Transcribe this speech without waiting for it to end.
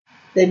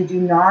then do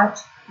not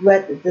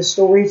let the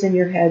stories in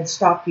your head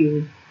stop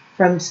you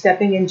from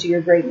stepping into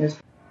your greatness.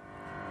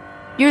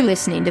 You're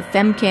listening to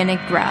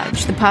Femcanic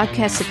Garage, the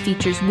podcast that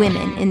features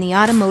women in the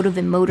automotive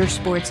and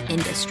motorsports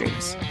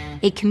industries.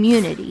 A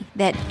community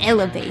that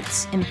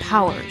elevates,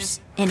 empowers,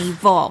 and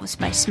evolves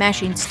by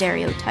smashing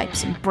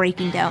stereotypes and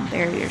breaking down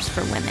barriers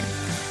for women.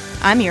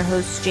 I'm your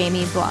host,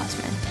 Jamie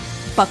Blossman.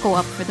 Buckle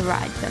up for the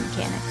ride,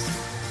 Femcanics.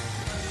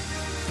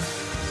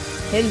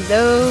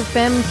 Hello,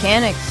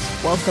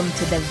 Femcanics. Welcome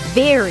to the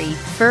very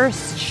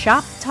first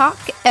Shop Talk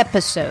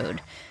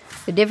episode.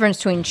 The difference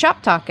between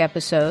Shop Talk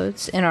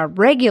episodes and our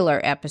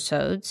regular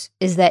episodes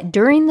is that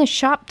during the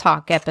Shop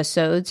Talk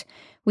episodes,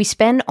 we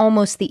spend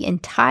almost the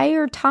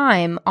entire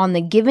time on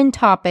the given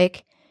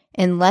topic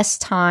and less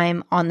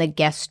time on the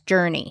guest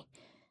journey.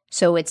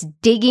 So it's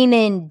digging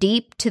in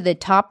deep to the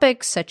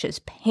topics such as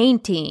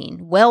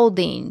painting,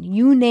 welding,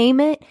 you name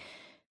it.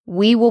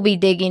 We will be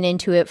digging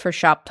into it for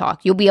Shop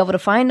Talk. You'll be able to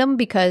find them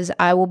because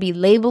I will be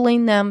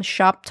labeling them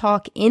Shop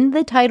Talk in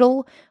the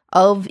title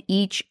of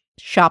each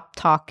Shop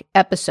Talk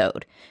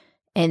episode.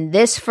 And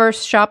this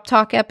first Shop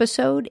Talk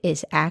episode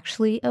is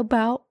actually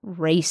about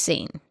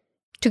racing.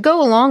 To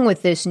go along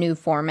with this new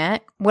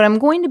format, what I'm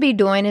going to be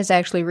doing is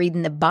actually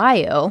reading the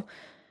bio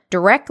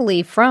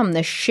directly from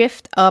the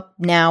Shift Up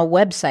Now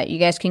website. You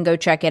guys can go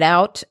check it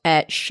out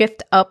at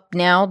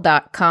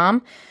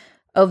shiftupnow.com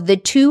of the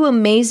two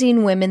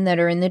amazing women that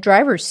are in the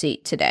driver's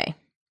seat today.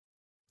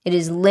 It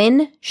is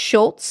Lynn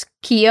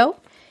Schultz-Keough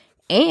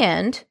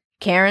and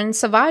Karen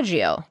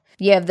Savaggio.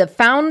 You have the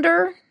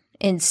founder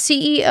and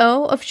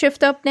CEO of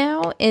Shift Up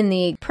Now and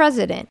the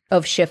president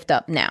of Shift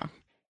Up Now.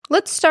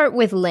 Let's start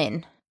with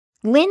Lynn.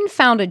 Lynn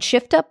founded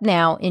Shift Up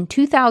Now in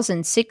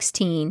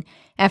 2016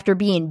 after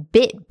being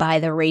bit by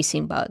the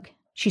racing bug.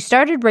 She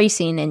started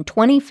racing in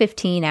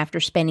 2015 after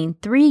spending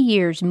 3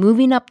 years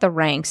moving up the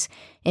ranks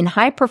in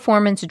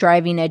high-performance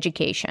driving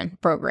education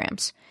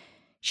programs.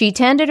 She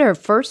attended her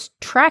first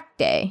track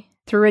day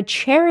through a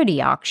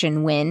charity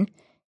auction win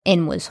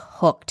and was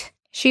hooked.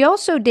 She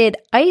also did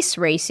ice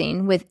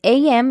racing with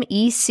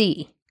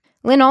AMEC.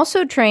 Lynn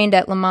also trained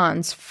at Le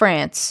Mans,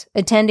 France,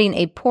 attending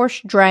a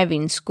Porsche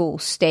driving school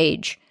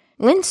stage.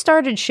 Lynn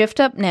started Shift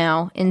Up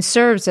Now and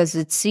serves as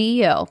its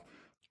CEO.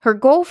 Her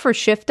goal for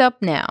Shift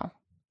Up Now: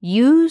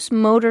 use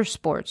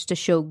motorsports to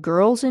show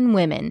girls and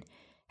women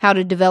how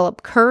to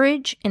develop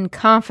courage and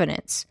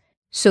confidence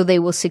so they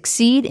will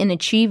succeed in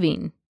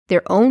achieving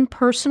their own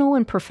personal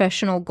and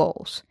professional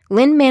goals.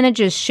 Lynn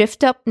manages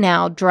Shift Up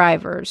Now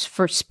drivers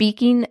for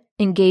speaking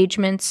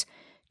engagements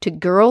to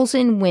girls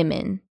and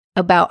women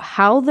about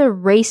how their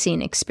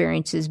racing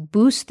experiences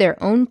boost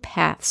their own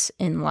paths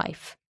in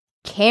life.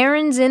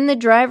 Karen's in the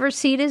driver's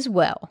seat as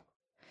well.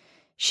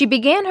 She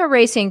began her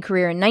racing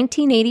career in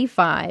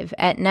 1985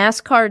 at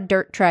NASCAR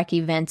dirt track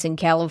events in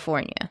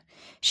California.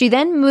 She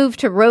then moved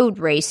to road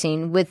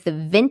racing with the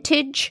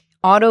Vintage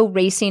Auto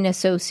Racing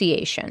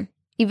Association,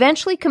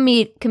 eventually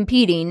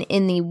competing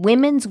in the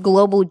Women's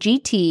Global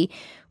GT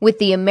with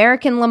the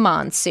American Le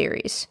Mans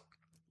Series.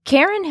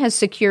 Karen has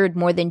secured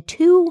more than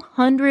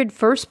 200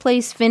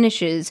 first-place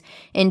finishes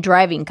in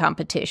driving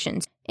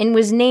competitions and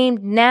was named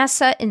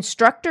NASA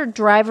Instructor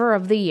Driver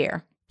of the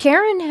Year.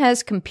 Karen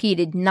has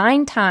competed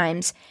 9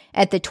 times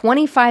at the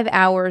 25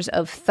 Hours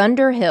of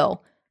Thunder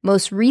Hill,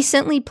 most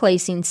recently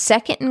placing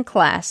second in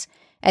class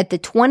at the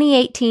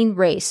 2018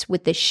 race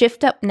with the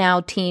Shift Up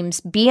Now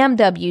team's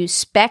BMW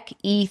Spec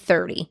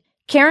E30.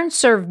 Karen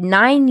served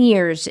 9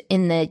 years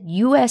in the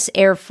U.S.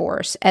 Air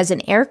Force as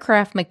an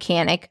aircraft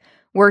mechanic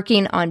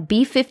working on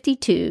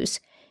B-52s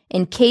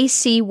and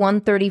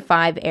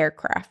KC-135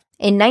 aircraft.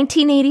 In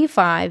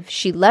 1985,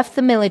 she left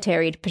the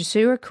military to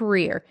pursue a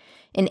career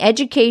in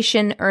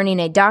education, earning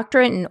a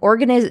doctorate in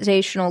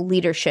organizational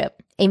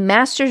leadership, a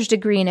master's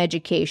degree in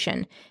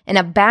education, and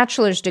a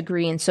bachelor's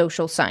degree in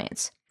social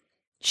science.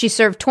 She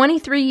served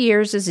 23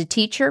 years as a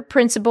teacher,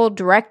 principal,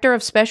 director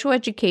of special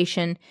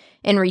education,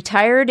 and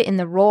retired in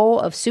the role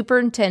of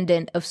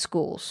superintendent of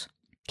schools.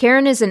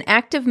 Karen is an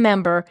active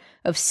member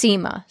of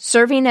SEMA,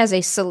 serving as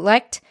a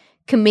select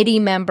committee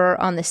member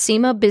on the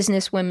SEMA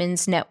Business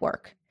Women's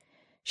Network.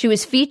 She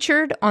was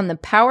featured on the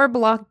Power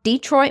Block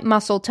Detroit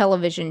Muscle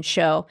television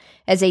show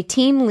as a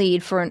team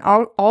lead for an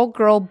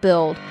all-girl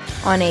build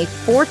on a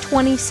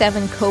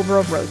 427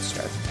 Cobra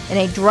Roadster and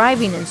a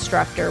driving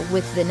instructor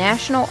with the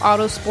National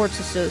Auto Sports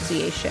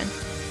Association.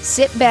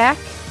 Sit back,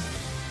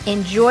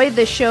 enjoy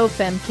the show,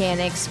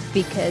 Femcanics,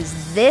 because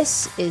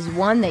this is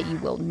one that you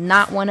will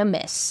not want to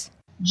miss.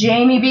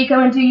 Jamie B.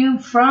 coming to you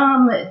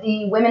from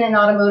the Women in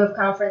Automotive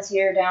Conference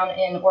here down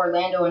in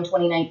Orlando in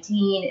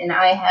 2019, and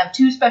I have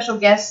 2 special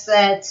guests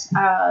that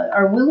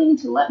are willing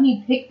to let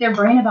me pick their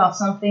brain about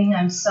something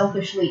I'm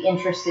selfishly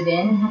interested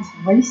in. That's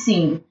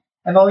racing.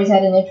 I've always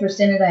had an interest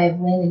in it. I have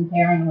Lynn and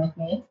Karen with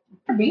me.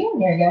 Thanks for being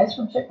here, guys,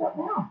 from Shift Up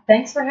Now.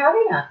 Thanks for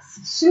having us.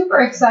 Super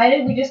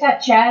excited. We just got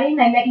chatting.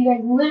 I met you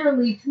guys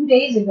literally 2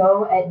 days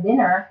ago at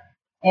dinner.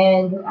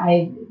 And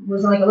I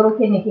was like a little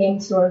kid in a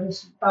candy store,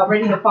 just about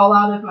ready to fall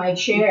out of my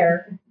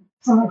chair.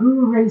 So I'm like,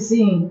 ooh,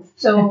 racing.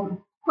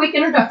 So quick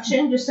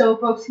introduction, just so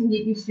folks can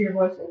get used to your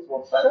voices.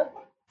 We'll start.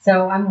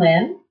 So I'm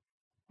Lynn.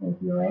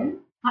 Thank you, Lynn.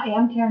 Hi,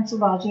 I'm Karen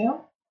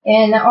Salvaggio.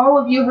 And all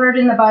of you heard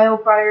in the bio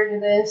prior to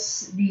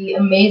this the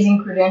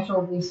amazing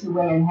credentials these two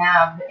women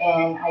have,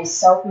 and I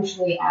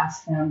selfishly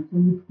asked them,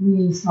 can you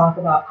please talk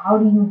about how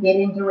do you get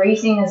into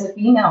racing as a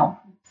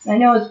female? I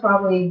know it's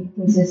probably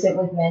consistent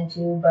with men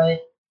too,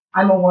 but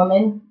I'm a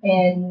woman,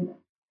 and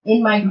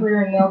in my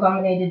career in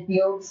male-dominated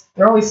fields,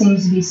 there always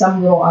seems to be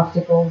some little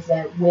obstacles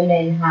that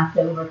women have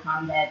to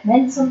overcome that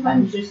men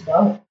sometimes just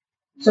don't.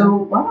 So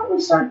why don't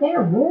we start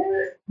there?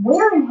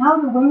 Where and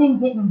how do women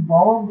get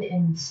involved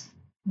in,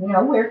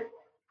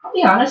 I'll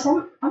be honest,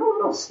 I'm a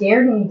little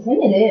scared and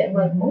intimidated.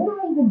 Like, where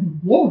do I even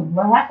begin? Do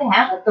I have to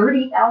have a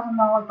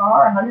 $30,000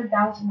 car, a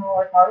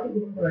 $100,000 car to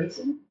get into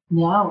racing?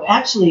 No,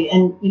 actually,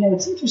 and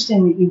it's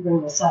interesting that you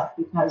bring this up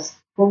because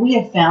what we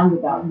have found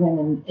about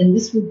women, and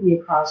this would be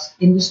across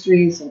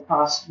industries,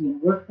 across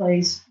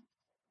workplace,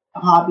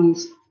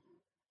 hobbies,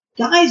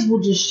 guys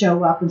will just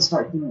show up and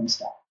start doing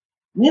stuff.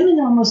 Women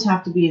almost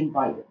have to be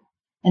invited.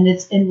 And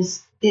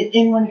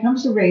when it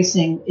comes to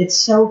racing, it's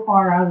so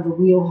far out of the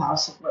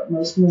wheelhouse of what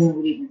most women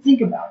would even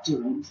think about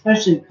doing,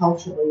 especially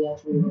culturally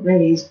as we were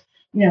raised.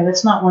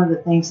 That's not one of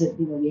the things that,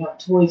 you have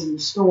toys in the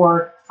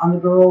store on the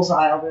girls'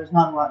 aisle. There's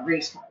not a lot of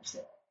race cars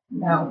there.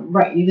 No,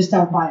 right. You just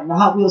don't find them. The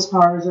Hot Wheels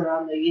cars are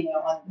on the,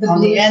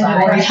 on the end of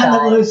the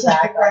on the blue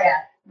side.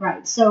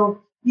 Right.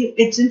 So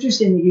it's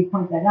interesting that you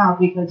point that out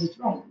because it's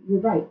right. You're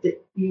right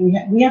that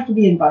we have to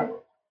be invited.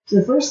 So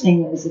the first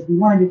thing is, if you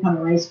want to become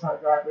a race car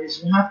driver,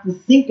 is you have to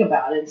think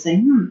about it and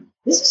say,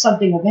 this is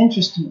something of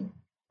interest to me.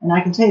 And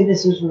I can tell you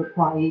this is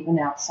required even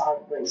outside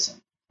of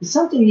racing. It's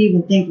something you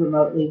even think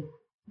remotely.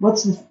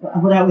 What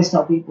I always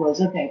tell people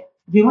is, okay,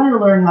 if you wanted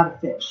to learn how to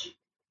fish,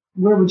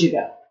 where would you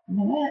go?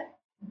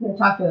 Go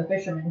talk to a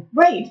fisherman.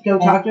 Right,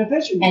 talk to a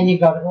fisherman. And you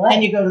go to the lake.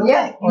 And you go to the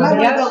lake.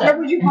 Where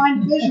would you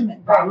find a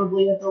fisherman?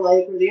 Probably at the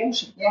lake or the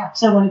ocean. Yeah.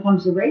 So when it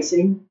comes to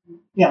racing, if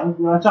you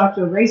want to talk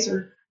to a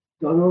racer,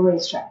 go to a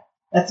racetrack.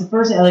 That's the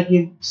first thing. Like,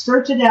 you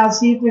search it out,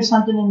 see if there's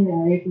something in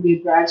your area. It could be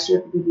a drag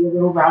strip. It could be a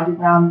little roundy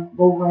round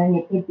bull ring.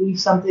 It could be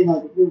something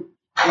like, if you're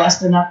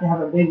blessed enough to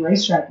have a big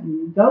racetrack, and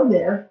you go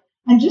there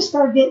and just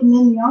start getting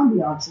in the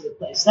ambiance of the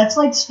place. That's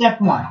like step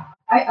one.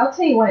 I'll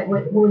tell you what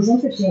was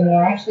interesting.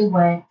 I actually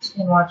went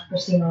and watched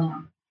Christina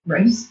Lamb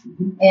race,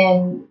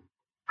 and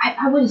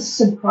I was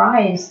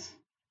surprised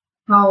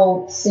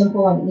how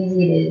simple and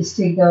easy it is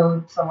to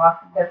go to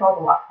lock. They're called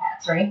the lock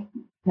pads, right?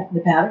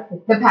 The paddock?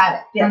 The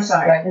paddock. Yes, I'm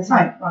sorry. Right, that's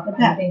right. The paddock.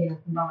 I'm thinking of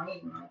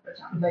Melanie for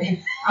time, but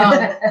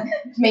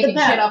making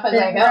shit up as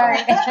I go.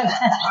 Right.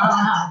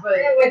 But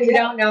if you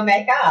don't know,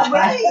 make up.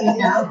 Right.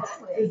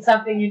 It's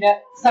something you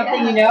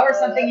know, or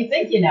something you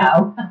think you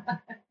know.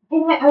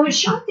 And I was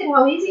shocked at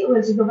how easy it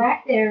was to go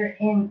back there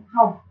and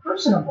how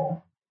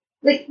personable.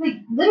 Like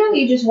literally,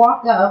 you just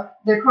walked up.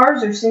 Their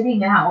cars are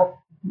sitting out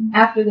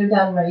after they're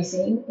done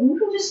racing, and you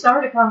can just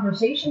start a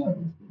conversation with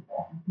these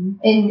people.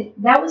 And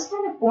that was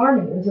kind of foreign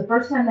to me. It was the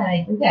first time that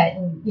I did that.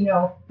 And,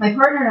 my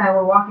partner and I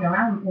were walking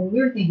around, and we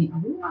were thinking, are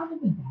we allowed to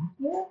be back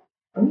here?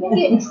 Are we going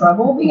to get in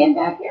trouble being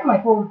back here? I'm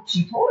like, well,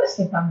 she told us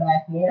to come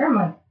back here. I'm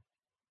like,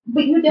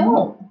 but you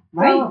don't.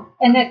 Right? Well,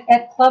 and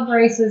at club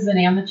races and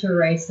amateur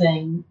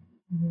racing,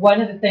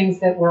 one of the things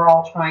that we're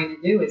all trying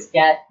to do is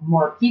get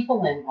more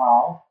people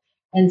involved.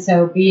 And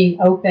so being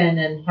open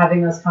and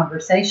having those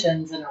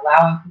conversations and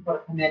allowing people to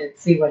come in and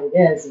see what it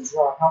is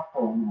really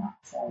helpful in that.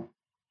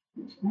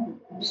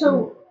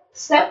 So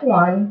step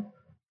one,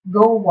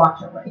 go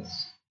watch a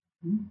race.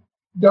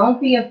 Don't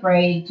be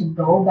afraid to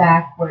go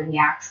back where the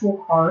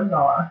actual cars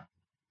are,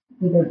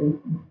 either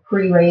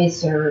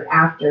pre-race or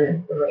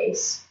after the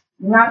race.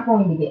 You're not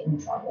going to get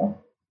in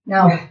trouble.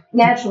 Now,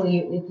 naturally,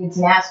 if it's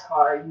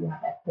NASCAR, you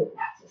have to pay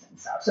taxes and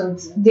stuff, so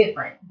it's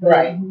different.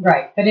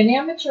 Right. But in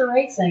amateur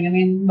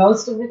racing,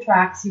 most of the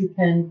tracks you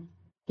can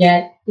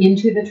get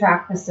into the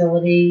track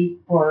facility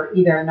for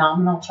either a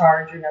nominal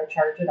charge or no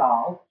charge at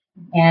all.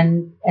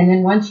 And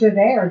then once you're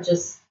there,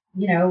 just,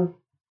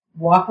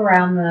 walk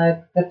around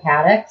the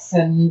paddocks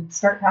and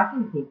start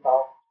talking to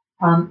people.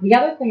 The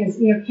other thing is,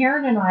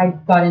 Karen and I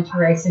got into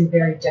racing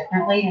very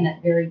differently and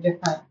at very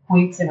different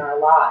points in our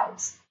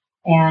lives.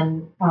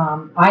 And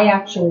I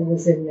actually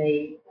was in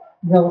the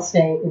real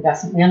estate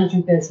investment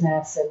management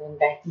business and in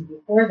banking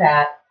before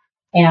that.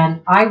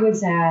 And I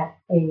was at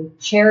a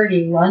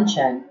charity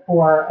luncheon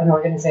for an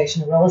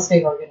organization, a real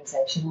estate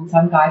organization, and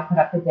some guy put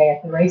up a day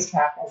at the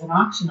racetrack as an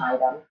auction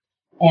item.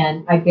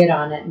 And I bid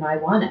on it and I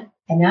won it.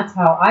 And that's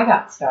how I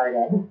got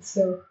started. That's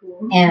so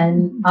cool.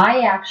 And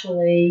I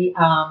actually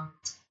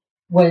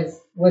was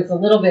a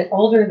little bit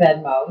older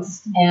than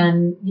most.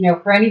 And,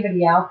 for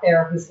anybody out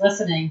there who's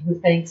listening who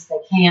thinks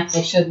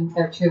they shouldn't,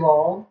 they're too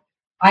old,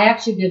 I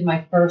actually did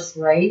my first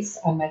race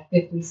on my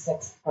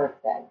 56th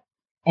birthday.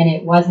 And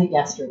it wasn't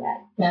yesterday.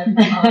 That's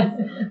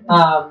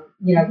awesome.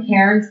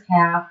 Karen's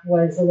path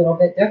was a little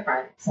bit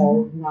different.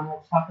 So you want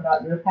to talk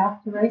about your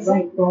path to racing?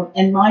 Right. Well,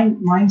 and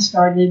mine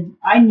started,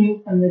 I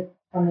knew from the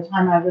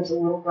time I was a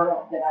little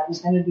girl that I was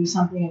going to do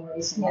something in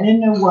racing. I didn't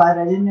know what,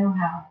 I didn't know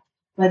how.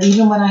 But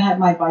even when I had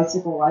my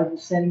bicycle, I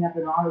was setting up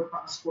an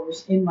autocross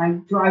course in my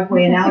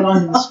driveway and out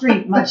onto the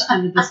street, much to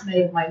the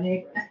dismay of my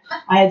neighbors.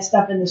 I had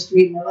stuff in the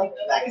street, and they're like,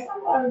 "Rebecca,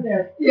 stop out of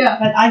there." Yeah.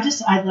 But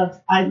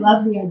I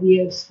love the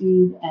idea of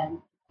speed and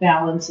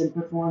balance and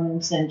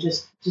performance, and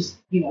just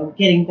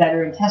getting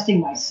better and testing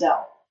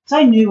myself. So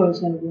I knew I was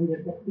going to win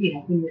it.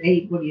 When you're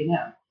 8, what do you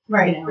know?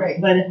 Right, right.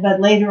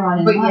 But later on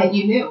in life, yeah,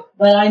 you knew.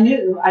 But I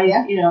knew,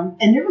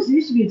 and there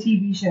used to be a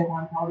TV show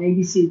on called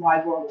ABC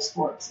Wide World of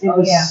Sports. It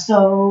was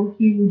so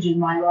huge in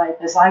my life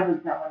as I was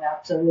growing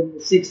up. So in the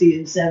 60s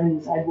and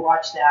 70s, I'd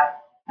watch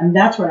that. And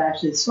that's where I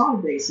actually saw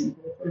racing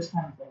for the first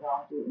time. I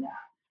thought, I'm doing that.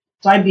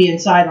 So I'd be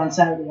inside on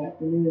Saturday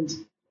afternoons,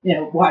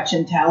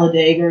 watching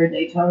Talladega or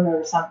Daytona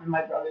or something.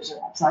 My brothers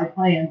are outside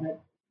playing.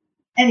 But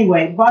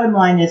anyway, bottom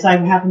line is I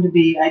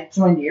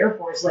joined the Air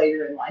Force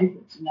later in life.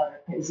 It's another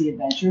crazy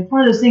adventure. It's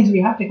one of those things where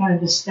you have to kind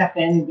of just step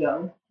in and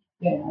go.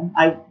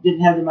 I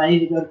didn't have the money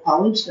to go to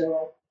college,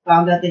 so I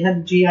found out they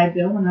had the GI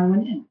Bill, and I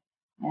went in.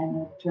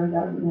 And it turned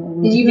out,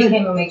 you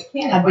became a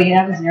mechanic. I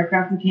began as an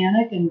aircraft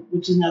mechanic, and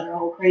which is another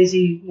whole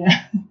crazy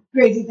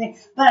thing.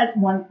 But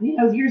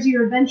here's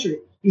your adventure.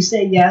 You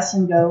say yes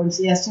and go, and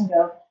say yes and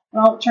go.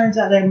 Well, it turns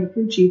out I'm the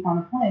crew chief on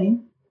a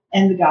plane,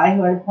 and the guy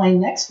who had a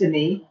plane next to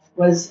me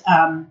was,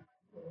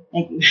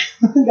 thank you,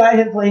 the guy who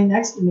had a plane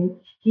next to me,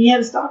 he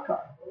had a stock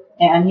car.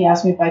 And he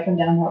asked me if I'd come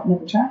down and help him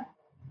at the track.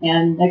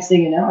 And next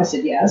thing you know, I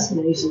said yes. And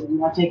then he said, "You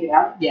want to take it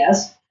out?"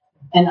 Yes.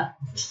 And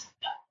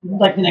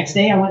like the next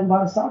day, I went and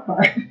bought a stock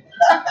car.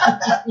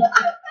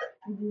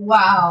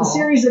 Wow. A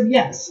series of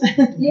yes.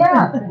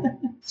 Yeah.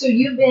 So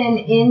you've been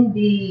in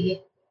the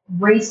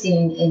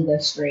racing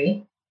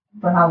industry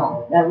for how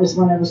long? That was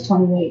when I was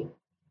 28.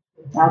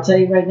 I'll tell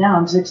you right now,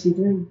 I'm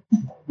 63.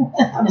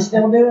 I'm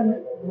still doing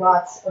it.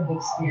 Lots of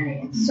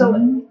experience. So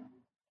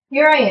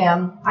here I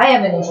am. I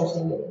have an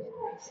interesting getting into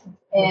racing.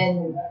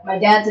 And my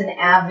dad's an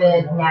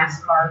avid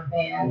NASCAR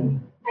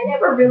fan. I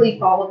never really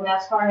followed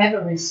NASCAR. I have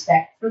a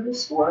respect for the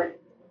sport.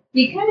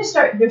 You kind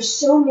of there's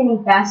so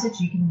many facets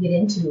you can get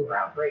into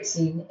around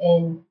racing.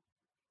 And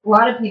a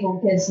lot of people,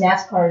 because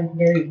NASCAR is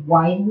very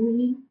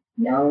widely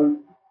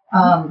known,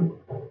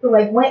 but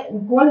like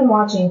going and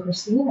watching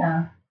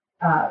Christina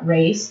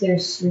race,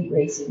 there's street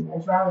racing,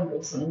 there's rally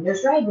racing,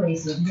 there's drag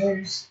racing,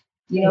 there's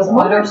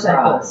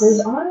motorcycles,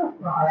 there's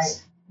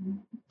autocross.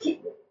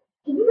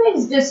 Can you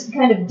guys just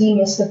kind of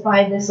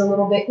demystify this a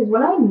little bit? Because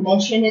when I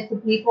mention it to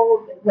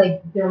people,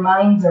 like their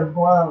minds are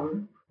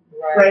blown,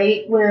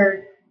 right?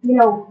 Where,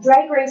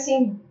 drag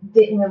racing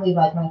didn't really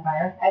light my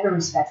fire. I have a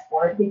respect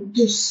for it, but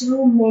there's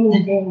so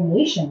many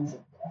variations of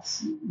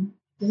this.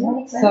 Does that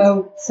make sense?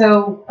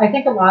 So I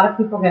think a lot of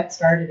people get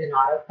started in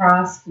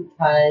autocross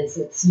because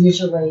it's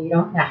usually, you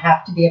don't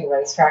have to be at a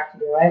racetrack to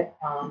do it.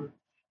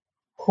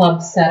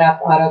 Clubs set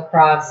up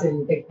autocross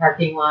in big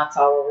parking lots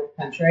all over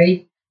the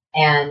country.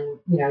 And,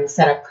 you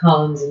set up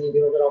cones and you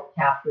do a little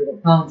path through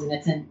the cones, and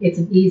it's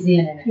an easy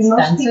and inexpensive. Do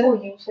most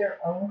people use their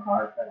own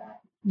car for that?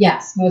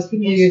 Yes, most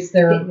people use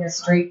their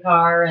street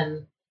car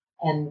and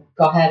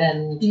go ahead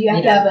and. Do you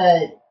have to have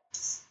a,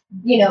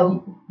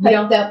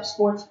 hyped up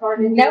sports car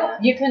to do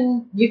that? You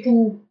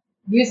can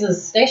use a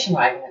station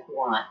wagon if you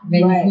want. I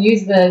mean, you can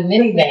use the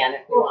minivan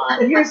if you want.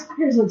 But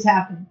here's what's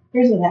happened.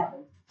 Here's what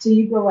happens. So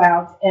you go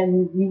out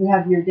and you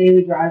have your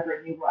daily driver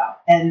and you go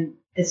out, and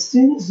as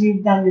soon as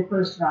you've done your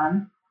first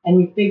run, and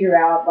you figure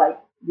out, like,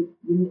 you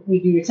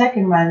do your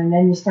second run, and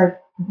then you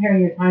start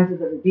comparing your times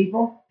with other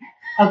people.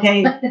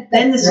 Okay,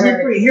 then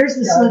here's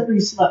the slippery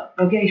slope.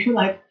 Okay, you're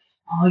like,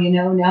 oh,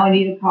 now I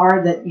need a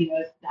car that,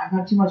 I've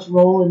got too much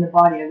roll in the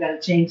body. I've got to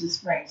change the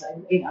springs.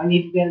 I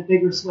need to get a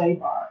bigger sway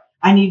bar.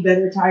 I need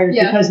better tires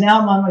because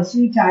now I'm on my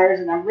street tires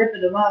and I'm ripping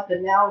them up,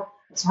 and now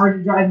it's hard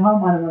to drive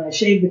home on them when I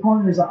shave the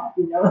corners off,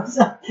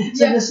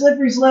 So the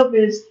slippery slope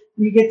is,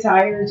 you get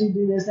tires, you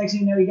do this. Next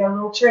thing you know, you got a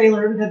little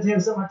trailer because you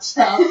have so much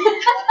stuff.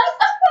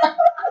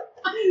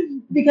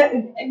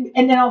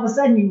 And then all of a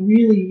sudden,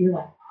 you're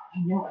like, oh, I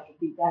know I can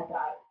beat that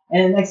guy.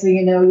 And the next thing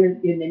you know,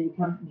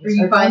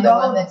 you find the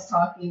one that's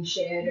talking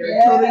shit,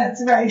 or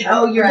that's right.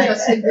 Oh, you're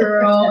just a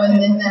girl, and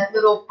then that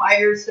little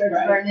fire starts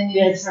burning in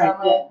your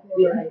stomach.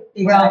 Right.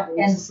 Exactly.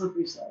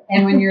 Well,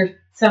 and when you're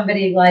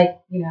somebody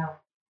like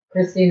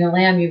Christina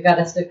Lamb, you've got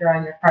a sticker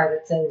on your car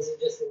that says you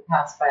just been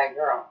passed by a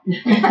girl.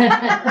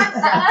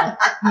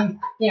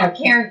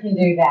 So, Karen can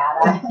do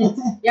that.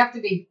 You have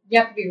to be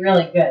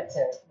really good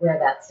to wear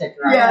that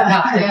sticker on your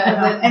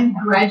car. And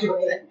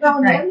graduate.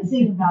 Well, the other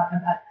thing about,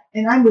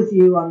 and I'm with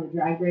you on the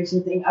drag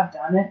racing thing. I've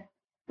done it,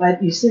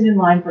 but you sit in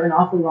line for an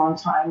awfully long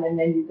time, and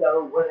then you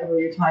go whatever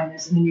your time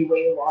is, and then you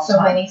wait a long time. So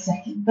many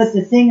seconds. But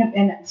the thing,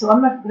 and so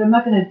I'm not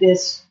going to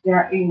diss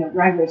drag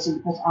racing,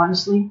 because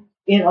honestly,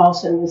 it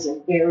also is a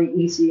very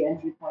easy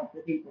entry point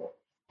for people.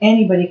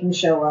 Anybody can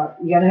show up.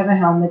 You got to have a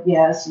helmet,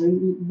 yes.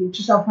 You get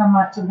yourself some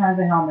kind of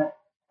a helmet,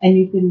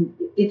 and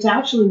it's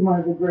actually one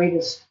of the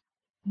greatest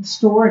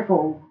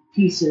historical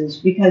pieces,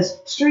 because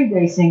street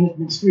racing has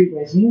been street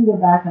racing. You can go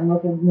back and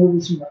look at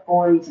movies from the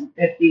 40s and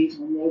 50s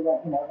when they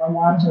went, run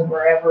out to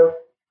wherever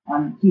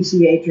on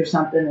PCH or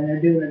something, and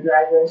they're doing a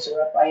drag race,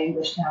 or up by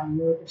Englishtown,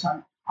 New York or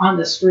something. on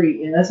the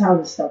street, and that's how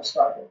this stuff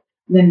started.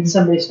 Then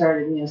somebody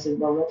started, said,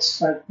 well, let's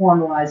start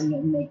formalizing it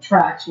and make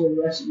tracks where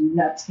the rest of you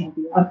nuts can't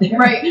be out there,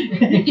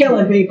 Right.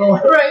 killing people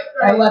Right.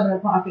 at 11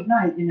 o'clock at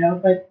night,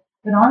 But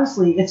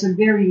honestly, it's a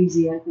very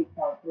easy entry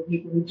point for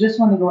people who just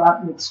want to go out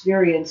and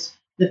experience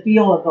the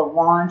feel of the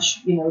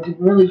launch, to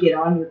really get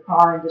on your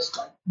car and just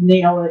like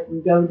nail it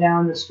and go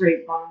down the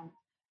straight line.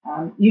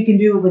 You can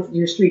do it with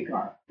your street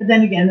car. But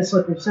then again, the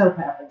slippery soap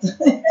happens.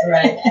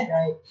 Right.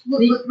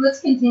 Let's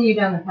continue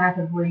down the path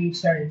of where you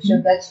started. So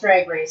that's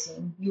drag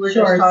racing. You were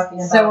Sure. just talking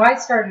about. So I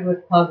started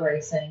with club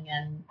racing,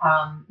 and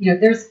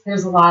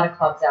there's a lot of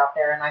clubs out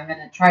there, and I'm going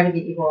to try to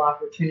be equal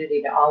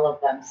opportunity to all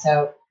of them.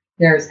 So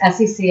there's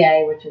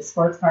SECA, which is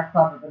Sports Car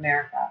Club of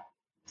America.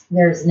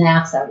 There's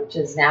NASA, which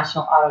is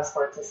National Auto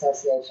Sports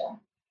Association.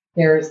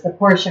 There's the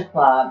Porsche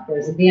Club.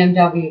 There's a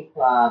BMW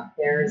Club.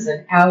 There's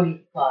an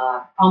Audi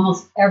Club.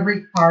 Almost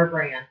every car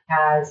brand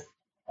has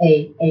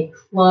a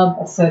club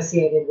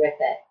associated with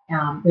it.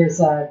 There's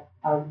a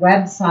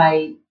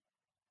website.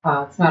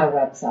 It's not a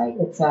website.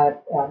 It's a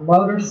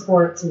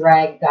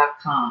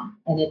motorsportsreg.com,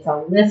 and it's a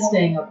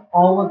listing of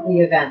all of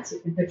the events. You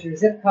can put your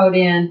zip code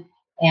in,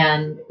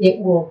 and it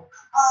will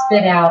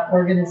spit out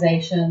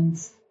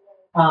organizations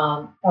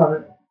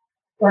or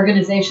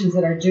organizations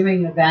that are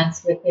doing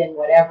events within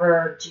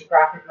whatever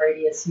geographic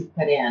radius you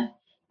put in.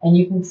 And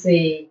you can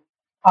see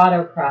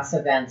autocross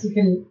events. You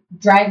can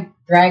drag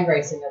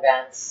racing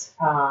events,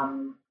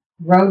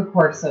 road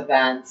course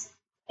events.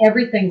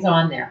 Everything's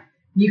on there.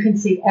 You can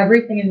see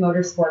everything in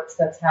motorsports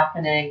that's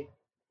happening,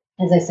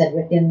 as I said,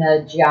 within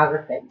the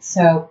geography.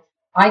 So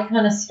I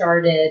kind of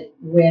started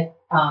with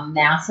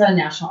NASA,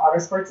 National Auto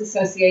Sports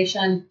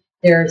Association.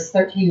 There's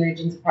 13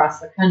 regions across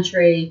the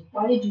country.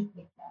 Why did you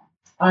pick that?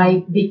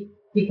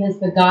 Because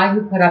the guy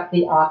who put up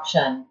the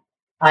auction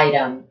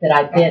item that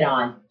I bid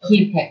on,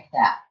 he picked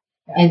that.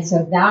 Okay. And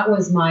so that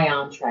was my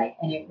entree.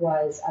 And it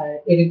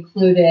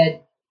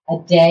included a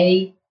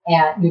day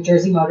at New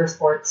Jersey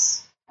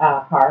Motorsports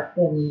Park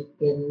in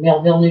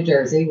Millville, New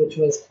Jersey, which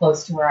was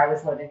close to where I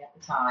was living at the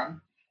time.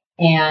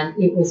 And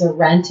it was a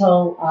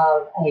rental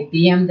of a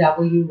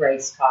BMW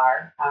race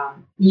car,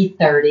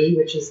 E30,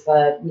 which is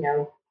the,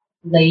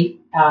 late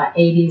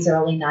 80s,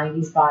 early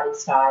 90s body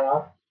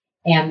style.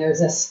 And there's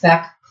a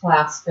spec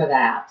class for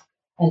that.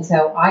 And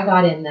so I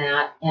got in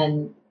that.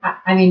 And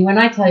I mean, when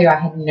I tell you I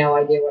had no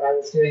idea what I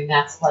was doing,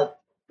 that's like.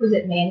 Was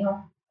it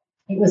manual?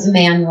 It was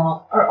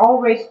manual. Are all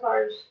race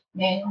cars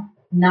manual?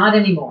 Not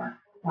anymore.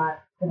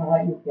 Not going to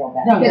let you feel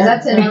that. Because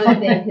that's another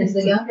thing, because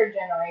the younger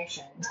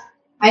generation,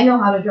 I know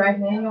how to drive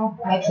manual.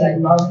 I actually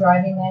love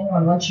driving manual.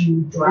 And once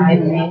you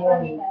drive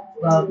manual, you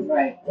love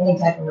any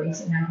type of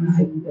racing. I don't know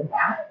how you go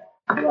back.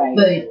 Right.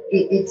 But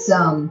it's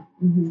so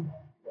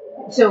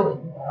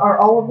are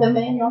all of them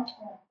manual?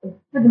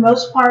 For the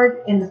most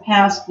part, in the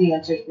past, the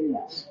answer has been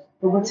yes.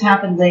 But what's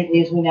happened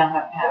lately is we now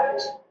have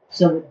paddles.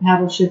 So with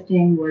paddle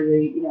shifting, where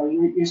you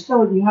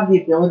have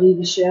the ability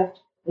to shift.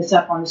 It's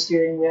up on the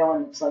steering wheel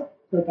and it's like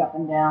click up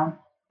and down.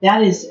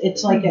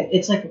 It's like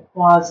a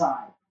quasi.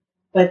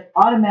 But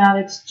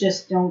automatics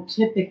just don't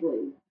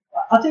typically.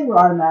 I'll tell you what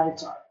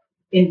automatics are.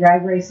 In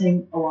drag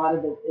racing, a lot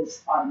of it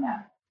is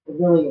automatic. It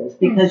really is,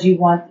 because you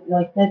want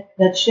like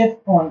that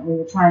shift point when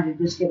you're trying to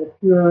just get a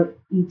pure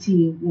ET,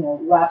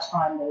 lap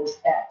time that is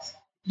X.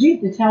 You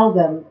have to tell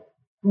them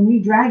when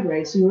you drag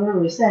race, you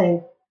literally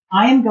say,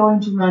 I am going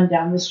to run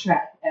down this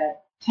track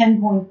at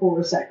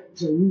 10.4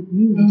 seconds. So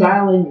you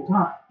dial in your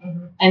time.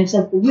 Mm-hmm. And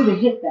so for you to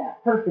hit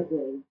that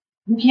perfectly,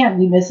 you can't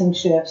be missing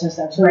shifts and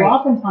stuff. So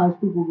oftentimes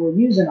people will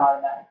use an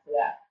automatic for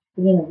that.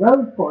 But in a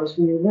road course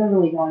where you're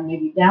literally going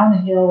maybe down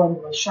a hill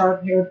into a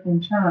sharp hairpin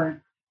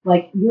turn,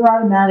 like your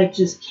automatic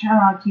just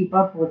cannot keep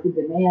up with the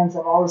demands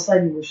of all of a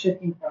sudden you're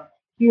shifting from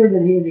here to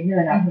here to here,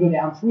 and I have to go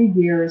down 3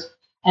 gears.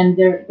 And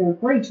they're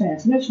great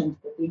transmissions,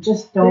 but they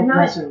just don't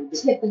necessarily.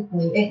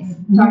 Typically, it's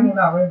talking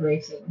about road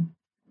racing.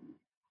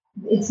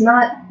 It's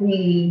not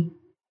the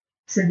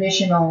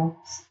traditional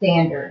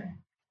standard.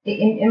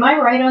 Am I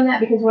right on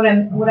that? Because what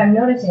I'm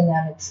noticing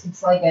that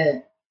it's like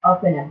a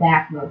up and a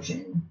back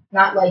motion,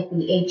 not like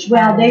the H.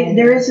 Well,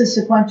 there is a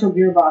sequential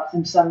gearbox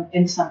in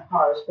some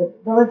cars, but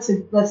let's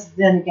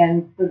then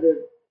again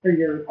for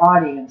your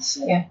audience.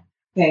 Yeah.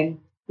 Okay.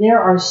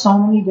 There are so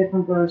many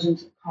different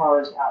versions of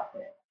cars out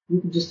there. You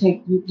can just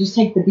take the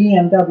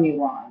BMW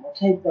line, or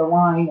take the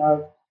line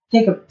of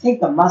take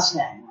the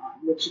Mustang line,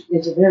 which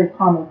is a very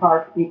common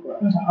car for people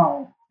to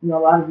own. A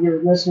lot of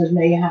your listeners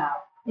may have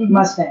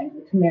Mustangs,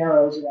 the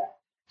Camaros, or that.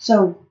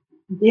 So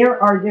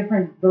there are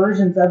different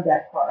versions of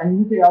that car, and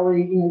you could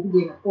already, you could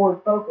be in a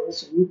Ford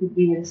Focus, or you could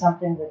be in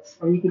something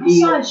or you could be. I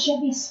saw a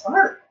Chevy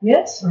Spark.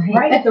 Yes,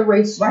 right at the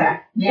racetrack.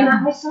 Right.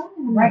 Yeah, I saw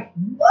them. Right.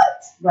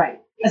 What?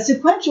 Right. A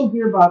sequential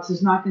gearbox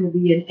is not going to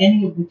be in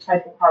any of the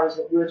type of cars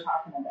that we're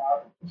talking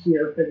about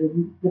here for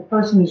the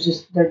person who's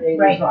just their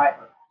daily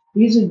driver.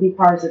 These would be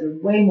cars that are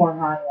way more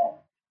high end.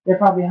 They're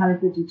probably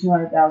 $150,000 to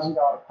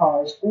 $200,000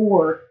 cars,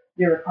 or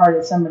they're a car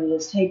that somebody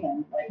has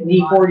taken, like an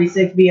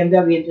E46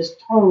 BMW, and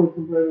just totally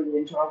converted it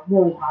into a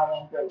really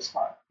high-end race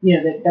car.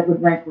 That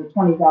would rank for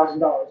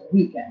 $20,000 a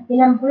weekend.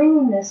 And I'm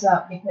bringing this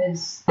up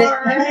because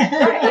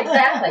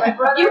exactly. My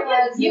brother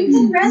You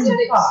can rent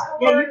a car.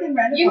 Yeah, you can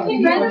rent a car. You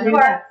can rent a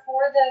car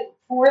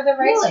for the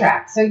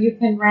racetrack. So you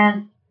can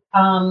rent.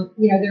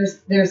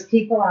 There's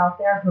people out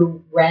there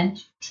who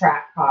rent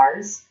track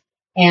cars,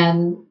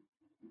 and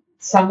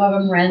some of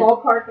them rent.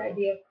 Ballpark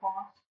idea of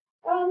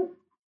cost.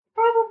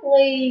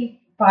 Probably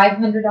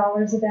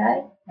 $500 a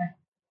day,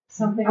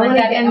 something like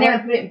that. And they're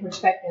put it in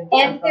perspective.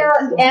 And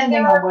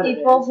there are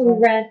people who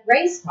rent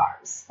race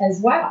cars as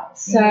well.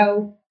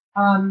 So,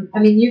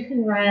 you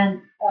can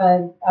rent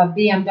a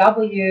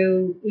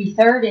BMW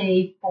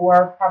E30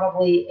 for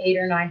probably $800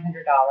 or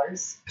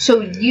 $900.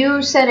 So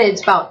you said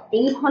it's about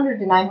 $800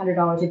 to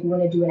 $900 if you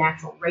want to do an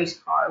actual race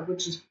car,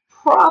 which is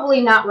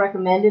probably not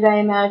recommended, I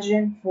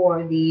imagine,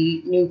 for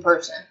the new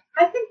person.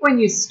 I think when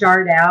you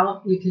start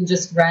out, you can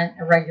just rent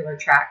a regular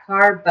track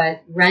car,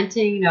 but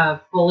renting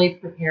a fully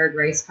prepared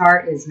race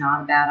car is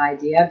not a bad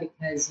idea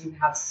because you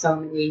have so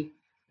many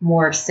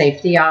more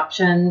safety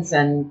options,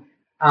 and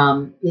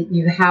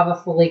you have a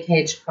fully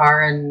caged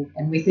car, and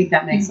we think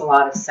that makes a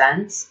lot of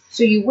sense.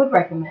 So you would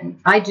recommend?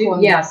 I do,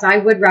 yes. I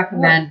would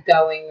recommend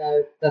going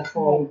the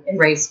full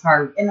race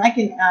car. And I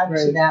can add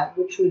to that,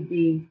 which would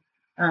be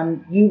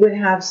you would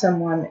have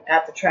someone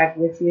at the track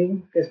with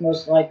you, because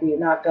most likely you're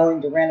not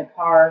going to rent a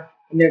car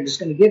and they're just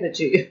going to give it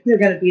to you. They're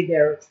going to be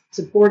there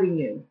supporting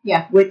you.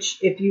 Yeah. Which,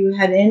 if you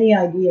had any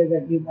idea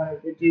that you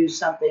wanted to do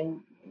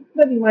something,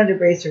 whether you wanted to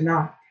race or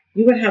not,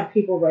 you would have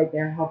people right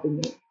there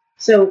helping you.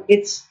 So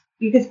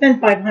you could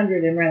spend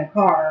 $500 and rent a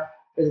car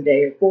for the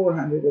day, or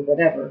 $400 or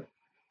whatever,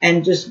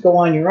 and just go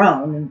on your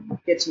own and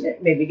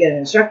maybe get an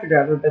instructor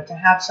driver. But to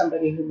have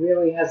somebody who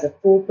really has a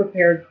full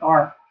prepared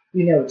car,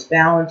 it's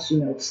balanced,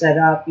 it's set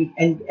up,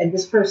 and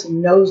this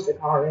person knows the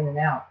car in and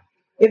out.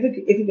 If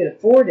you could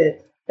afford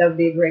it, that would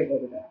be a great way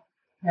to go.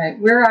 Right.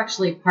 We're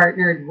actually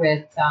partnered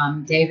with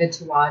David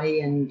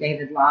Tawadi and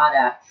David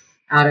Latta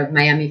out of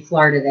Miami,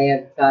 Florida. They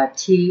have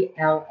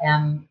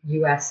TLM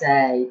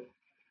USA,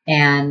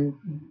 and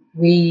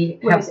we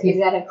have. Is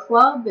that a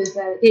club?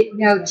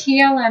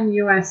 TLM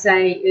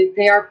USA.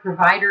 They are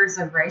providers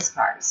of race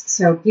cars.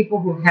 So people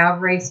who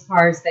have race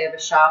cars, they have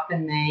a shop,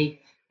 and they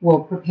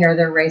will prepare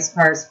their race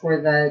cars for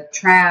the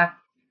track,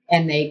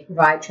 and they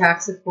provide track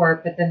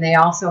support. But then they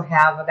also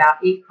have about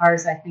 8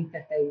 cars, I think,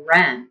 that they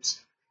rent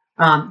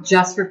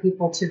just for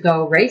people to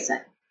go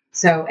racing.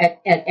 So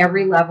at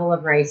every level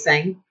of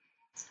racing,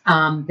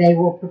 they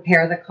will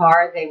prepare the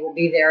car. They will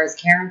be there, as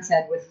Karen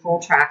said, with full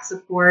track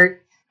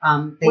support.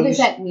 What does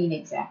that mean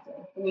exactly?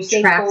 When you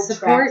say track full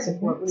support? Track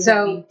support, what does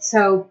that mean?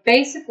 So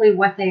basically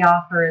what they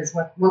offer is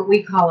what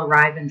we call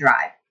arrive and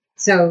drive.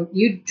 So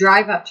you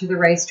drive up to the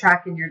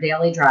racetrack in your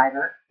daily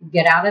driver, you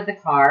get out of the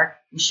car,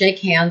 you shake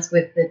hands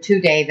with the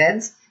 2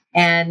 Davids,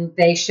 and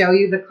they show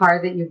you the car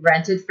that you've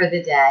rented for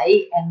the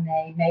day, and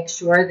they make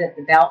sure that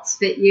the belts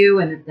fit you,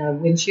 and that the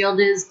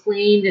windshield is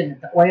cleaned, and that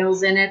the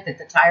oil's in it, that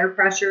the tire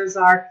pressures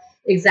are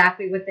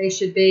exactly what they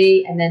should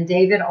be. And then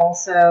David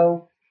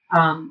also,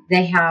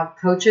 they have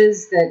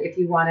coaches that if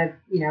you want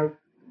to,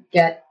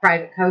 get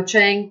private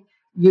coaching,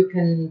 you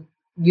can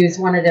use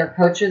one of their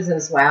coaches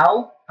as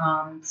well.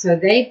 So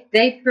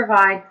they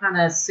provide kind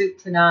of soup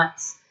to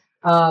nuts.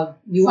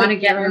 You want to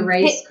get in a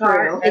race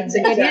car. That's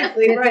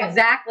exactly right. It's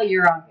exactly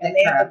your own pit and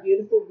they crew. have a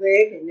beautiful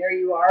rig, and there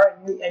you are.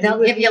 And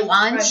They'll give you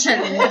lunch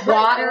and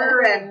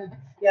water, and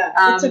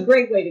it's a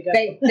great way to go.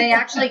 They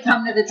actually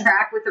come to the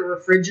track with a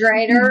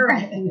refrigerator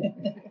and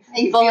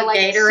full of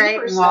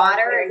Gatorade and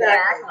water.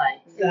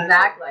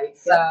 Exactly.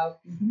 So,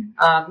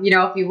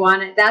 if you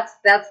want it,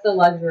 that's the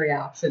luxury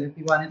option if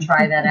you want to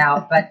try that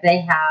out. But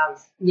they have,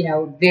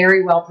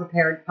 very well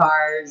prepared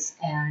cars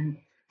and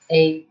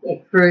a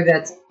crew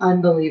that's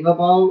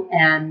unbelievable.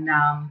 And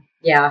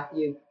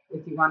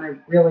if you want to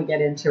really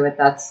get into it,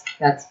 that's.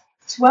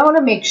 So I want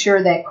to make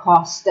sure that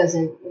cost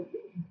doesn't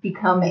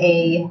become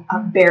a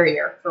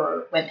barrier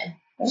for women.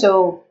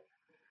 So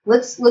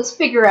let's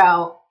figure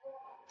out,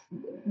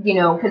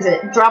 because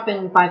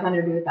dropping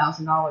 $500 to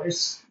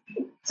 $1,000,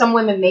 some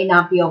women may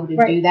not be able to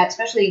do that,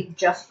 especially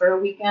just for a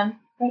weekend.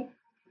 Right.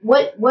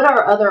 What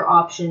are other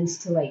options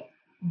to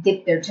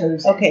dip their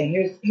toes in?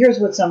 Okay, here's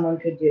what someone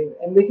could do,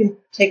 and we can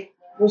take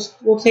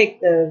we'll take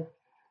the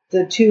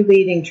 2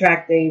 leading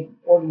track day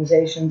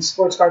organizations,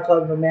 Sports Car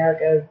Club of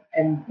America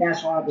and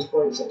National Auto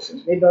Sport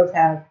Association. They both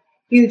have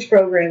huge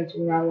programs,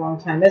 been around a long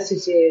time.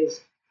 SCCA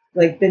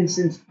has been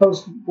since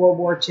post World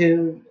War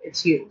II.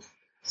 It's huge.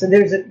 So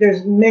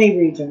there's many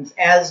regions,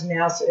 as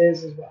NASA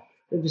is as well.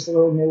 They're just a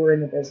little newer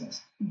in the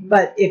business. Mm-hmm.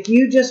 But if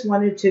you just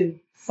wanted to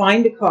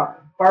find a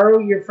car, borrow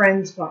your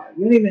friend's car,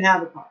 you don't even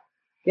have a car,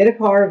 get a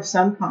car of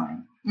some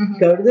kind,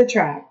 go to the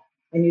track,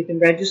 and you can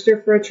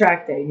register for a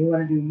track day. You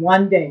want to do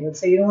one day. Let's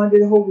say you don't want to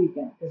do the whole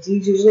weekend, because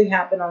these usually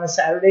happen on a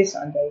Saturday,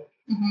 Sunday.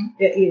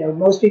 Mm-hmm.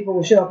 Most people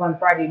will show up on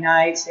Friday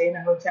night, stay in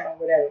a hotel,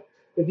 whatever.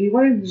 If you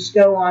wanted to just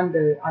go on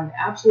the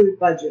absolute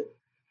budget,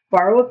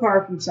 borrow a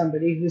car from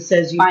somebody who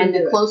says you Find can the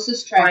do it.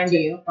 closest track Find to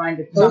it. you. Find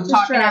the So I'm closest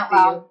talking track out to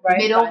you. loud. Right?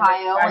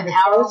 Mid-Ohio, Find an the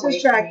hour closest away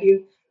track from me.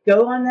 you.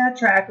 Go on that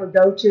track or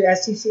go to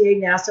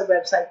SCCA NASA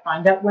website.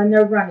 Find out when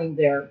they're running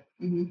there.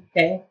 Mhm.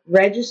 Okay.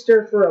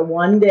 Register for a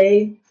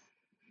 1-day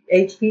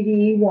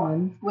HPDE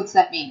 1. What's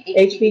that mean?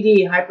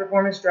 HPD, High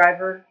Performance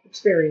Driver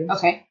Experience.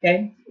 Okay.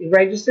 Okay. You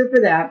register for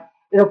that.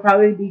 It'll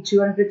probably be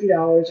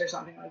 $250 or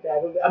something like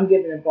that. I'm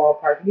giving a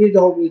ballpark. Maybe the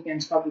whole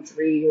weekend's probably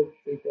 $300 or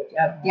 $350.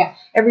 I don't know. Yeah.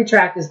 Every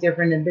track is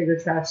different, and bigger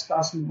tracks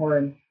cost more.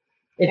 And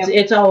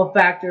it's all a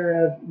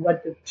factor of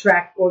what the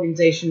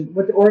organization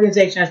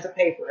has to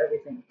pay for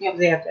everything. Yep.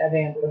 They have to have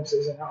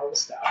ambulances and all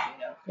this stuff.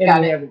 You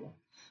Got know, it. everything.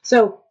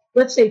 So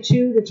let's say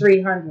 $200 to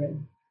 $300.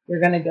 You're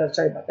going to go.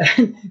 Sorry about that.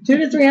 $200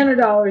 to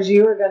 $300.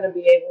 You are going to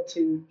be able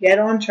to get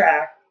on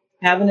track,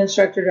 have an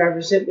instructor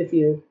driver sit with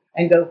you,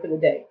 and go for the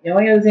day. The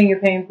only other thing you're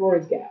paying for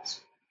is gas.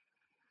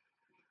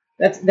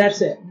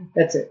 That's it.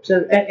 That's it.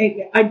 So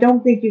I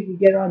don't think you can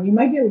get on. You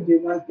might be able to do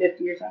 $150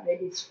 or something.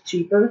 Maybe it's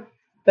cheaper,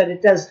 but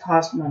it does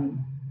cost money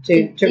to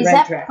Is rent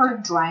that track. per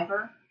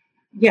driver?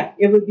 Yeah,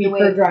 it would be The way-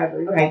 per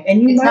driver, Okay. right?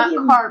 And you It's might not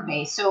even, car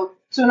based. So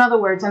in other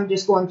words, I'm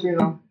just going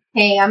through.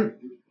 Hey,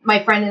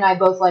 my friend and I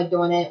both like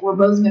doing it. We're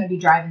both going to be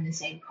driving the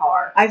same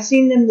car. I've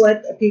seen them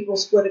let people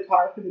split a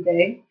car for the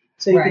day,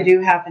 so you Right. can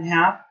do half and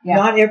half. Yeah.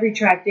 Not every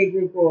track day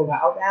group will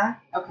allow that.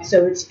 Okay.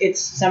 So it's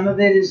some of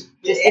it is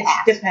Just it's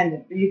ask.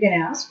 dependent. You can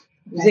ask.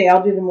 You Okay. say,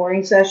 I'll do the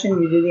morning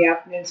session. You do the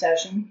afternoon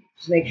session.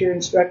 Just make sure your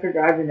instructor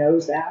driver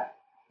knows that.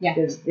 Yeah.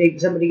 Because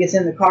somebody gets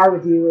in the car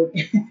with you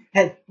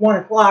at 1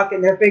 o'clock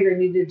and they're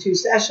figuring you did 2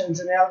 sessions,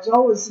 and they're like,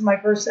 oh, this is my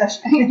first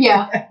session.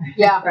 Yeah.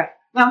 Yeah. Right.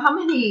 Now, how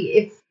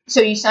many?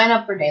 So you sign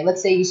up for a day.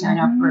 Let's say you sign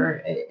up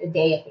for a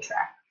day at the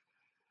track.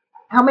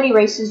 How many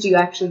races do you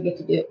actually get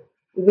to do? It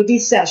would be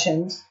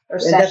sessions. Or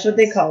And that's what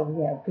they sessions? call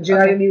them, yeah. Because you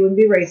wouldn't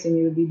be racing,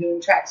 you would be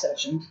doing track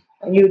sessions.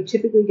 And you would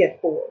typically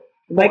get 4.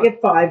 You might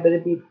get 5, but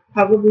it'd be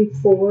probably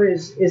 4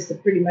 is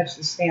pretty much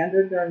the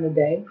standard during the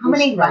day. How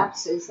many Right.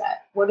 laps is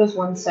that? What is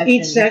one session?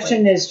 Each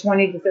session is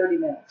 20 to 30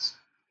 minutes.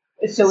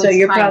 So So it's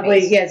you're time-based. probably,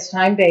 it's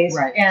time based.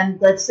 Right.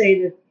 And let's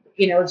say that,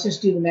 let's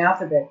just do the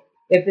math of it.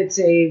 If it's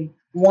a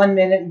 1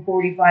 minute and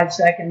 45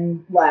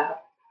 second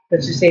lap,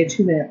 let's just say a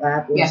 2 minute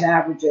lap, we'll just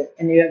average it,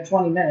 and you have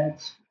 20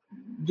 minutes,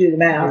 do the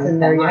math,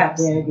 and there you have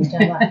the end of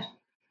 10 laps.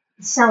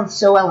 It sounds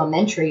so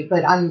elementary,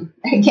 but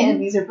again,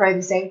 these are probably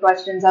the same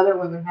questions other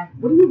women have.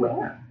 What do you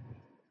wear?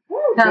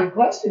 Oh, good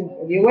question.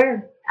 What do you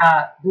wear?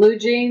 Blue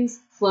jeans,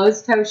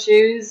 closed toe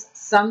shoes.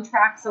 Some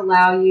tracks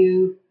allow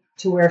you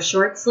to wear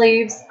short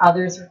sleeves.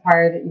 Others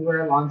require that you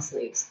wear long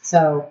sleeves.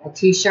 So a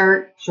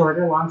t-shirt, short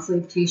or long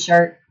sleeve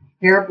t-shirt,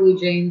 pair of blue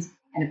jeans,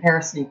 and a pair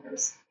of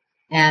sneakers.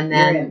 And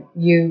then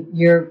you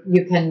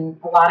can.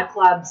 A lot of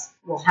clubs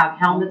will have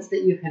helmets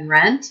that you can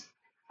rent,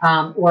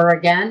 or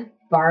again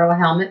borrow a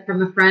helmet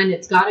from a friend.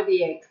 It's got to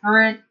be a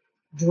current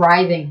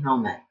driving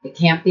helmet. It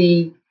can't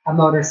be a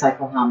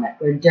motorcycle helmet.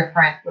 There are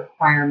different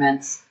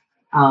requirements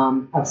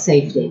of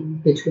safety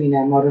between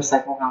a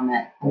motorcycle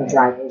helmet and a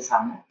driver's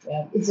helmet.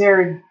 Is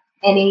there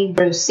any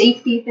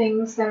safety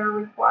things that are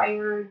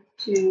required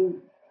to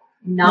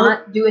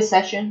Not do a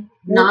session?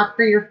 not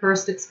for your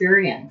first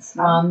experience.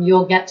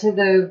 You'll get to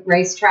the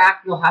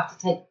racetrack. You'll have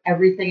to take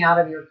everything out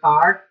of your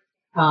car.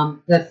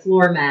 The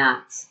floor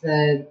mats,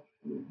 the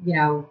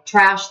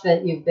trash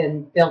that you've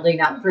been building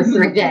up for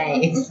 3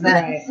 days.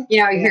 Right.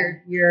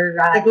 Your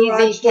garage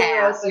easy door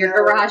cast, opener, your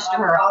garage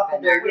door off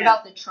opener. What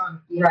about the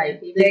trunk? Do you Right.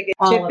 have to-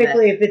 All of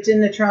Typically, if it's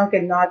in the trunk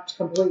and not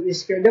completely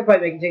secured, they'll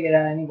probably take it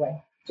out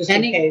anyway, just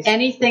in case.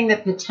 Anything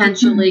that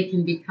potentially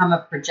can become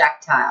a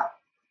projectile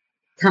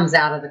comes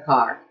out of the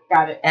car.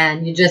 Got it.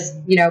 And you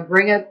just,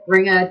 bring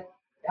a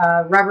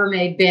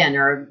Rubbermaid bin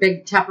or a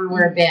big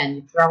Tupperware bin.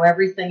 You throw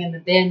everything in the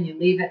bin, you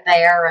leave it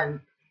there, and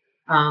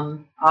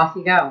off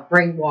you go.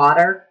 Bring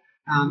water.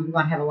 You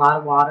want to have a lot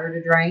of water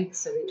to drink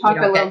so that Talk you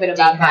a don't little get bit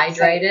about that.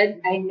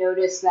 dehydrated. I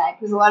noticed that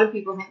because a lot of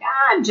people think,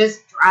 I'm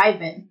just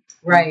driving.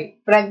 Right.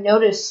 But I've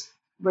noticed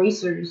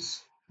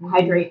racers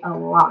hydrate a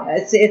lot.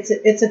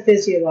 It's a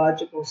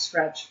physiological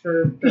stretch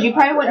for Because you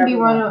probably wouldn't be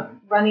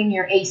everyone. running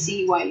your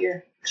AC while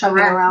you're chugging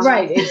Correct. around.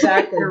 Right,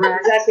 exactly,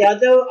 Correct. exactly.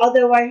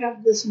 Although I have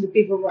listened to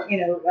people,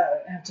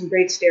 have some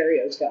great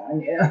stereos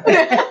going.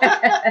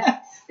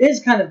 It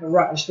is kind of a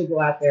rush to go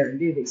out there and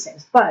do these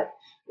things. But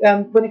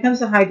when it comes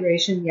to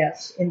hydration,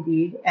 yes,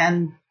 indeed.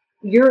 And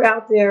you're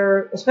out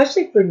there,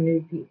 especially for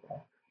new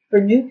people. For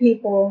new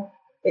people,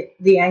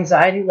 the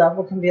anxiety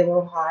level can be a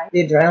little high.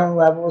 The adrenaline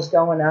level is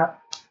going up.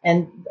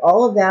 And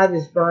all of that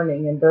is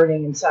burning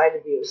inside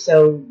of you.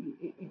 So,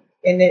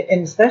 and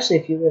especially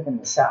if you live in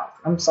the South.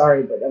 I'm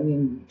sorry, but I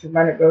mean, to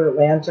go to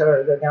Atlanta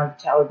or go down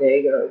to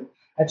Talladega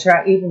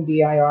or even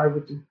BIR,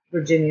 which is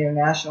Virginia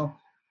International.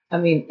 I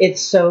mean,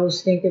 it's so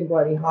stinking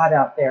bloody hot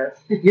out there.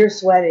 You're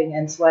sweating,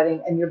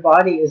 and your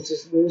body is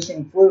just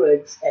losing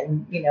fluids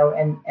and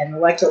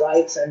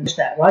electrolytes and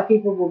that. A lot of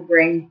people will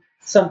bring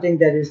something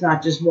that is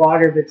not just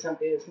water, but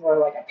something that's more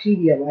like a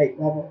Pedialyte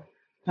level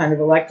kind of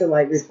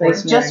electrolyte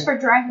replacement. Just for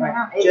driving Right.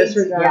 around. Just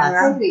for driving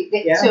around.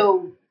 Crazy. Yeah.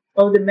 So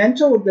Oh, the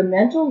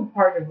mental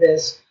part of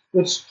this,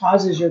 which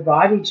causes your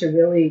body to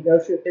really go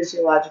through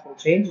physiological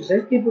changes.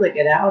 There's people that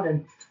get out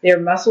and their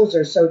muscles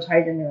are so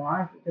tight in their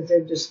arms because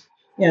they're just,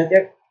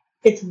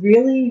 it's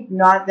really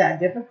not that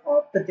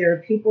difficult, but there are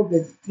people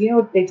that,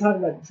 they talk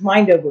about it's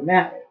mind over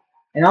matter.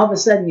 And all of a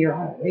sudden you're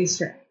on a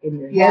racetrack and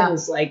your head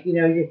is like,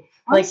 you're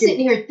I'm like sitting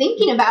here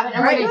thinking about it.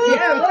 I'm right, like,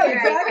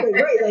 exactly,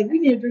 right. Like we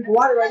need to drink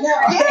water right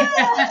now.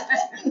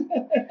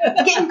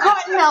 Getting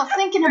caught now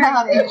thinking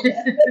about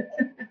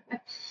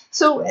it.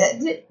 So,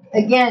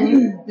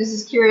 again, this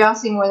is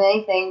curiosity more than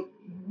anything.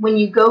 When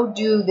you go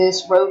do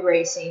this road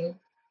racing,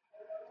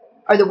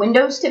 are the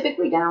windows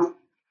typically down?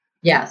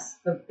 Yes,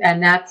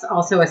 and that's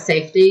also a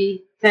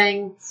safety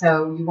thing.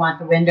 So you want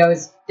the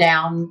windows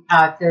down.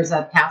 If there's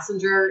a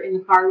passenger in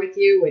the car with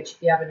you, which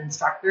if you have an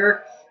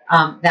instructor,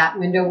 that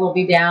window will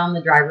be down.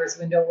 The driver's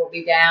window will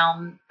be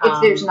down.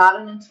 If there's not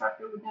an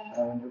instructor, would that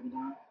other window be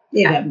down?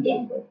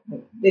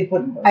 They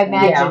put them both I down.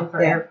 imagine for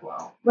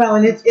airflow. Well,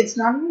 and it's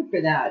not only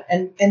for that.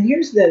 And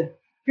there's an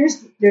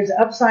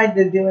upside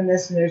to doing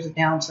this, and there's a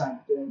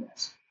downside to doing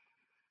this.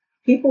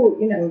 People,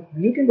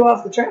 you can go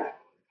off the track.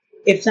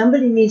 If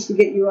somebody needs to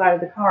get you out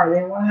of the car,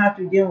 they won't have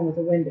to be dealing with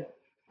a window.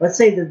 Let's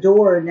say the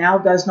door now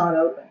does not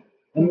open,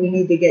 and we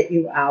need to get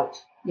you out.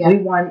 Yeah. We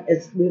want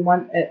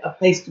a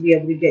place to be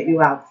able to get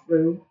you out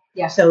through.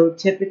 Yeah. So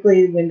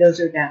typically the windows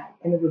are down,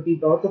 and it would be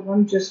both of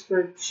them just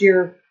for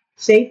sheer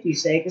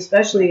safety's sake,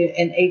 especially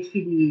an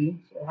HPDE,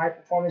 so high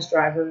performance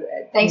driver.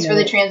 Thanks for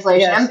the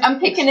translation. Yes.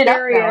 I'm picking it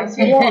up now.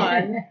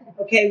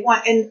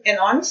 And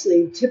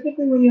honestly,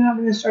 typically when you have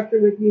an instructor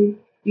with you,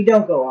 you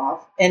don't go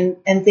off, and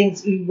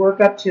things, you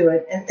work up to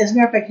it. And as a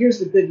matter of fact, here's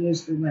the good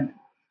news for women.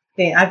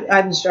 Okay,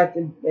 I've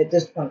instructed at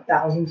this point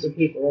thousands of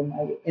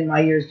people in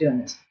my years doing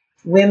this.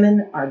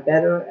 Women are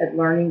better at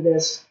learning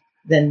this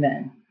than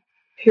men.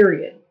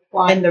 Period.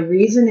 Why? And the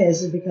reason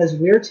is because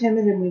we're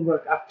timid and we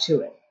work up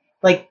to it,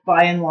 like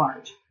by and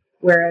large.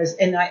 Whereas,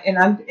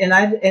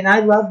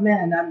 I love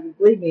men.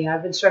 Believe me,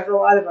 I've instructed a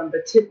lot of them.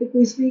 But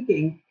typically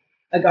speaking,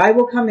 a guy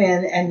will come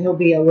in and he'll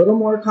be a little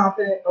more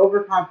confident,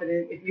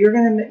 overconfident. If you're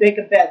going to make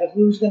a bet of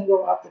who's going to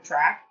go off the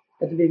track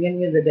at the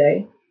beginning of the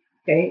day,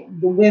 okay,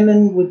 the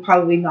women would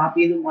probably not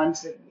be the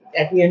ones that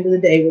at the end of the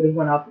day would have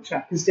went off the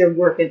track because they're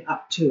working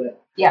up to it.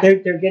 Yeah,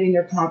 they're getting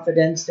their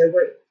confidence.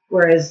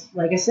 Whereas,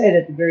 like I said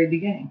at the very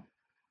beginning,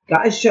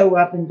 guys show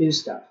up and do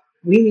stuff.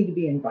 We need to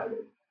be invited.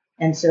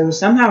 And so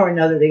somehow or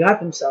another, they got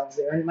themselves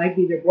there. And it might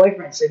be their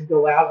boyfriend said,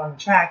 go out on the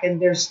track.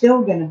 And they're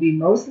still going to be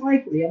most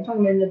likely, I'm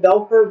talking in the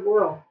bell curve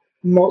world,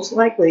 most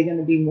likely going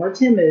to be more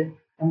timid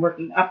and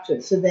working up to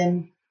it. So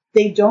then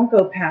they don't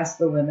go past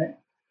the limit.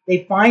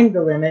 They find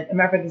the limit. As a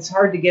matter of fact, it's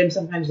hard to get them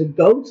sometimes to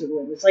go to the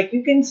limit. It's like,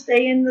 you can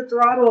stay in the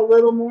throttle a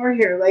little more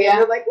here. Like,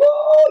 they're like,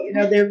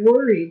 whoa, they're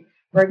worried.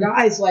 Where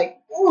guys like,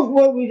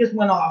 oh, we just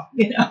went off,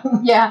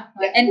 Yeah.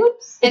 And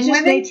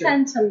women nature.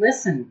 Tend to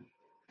listen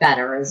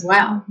better as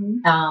well.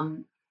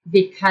 Mm-hmm.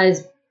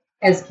 Because,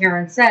 as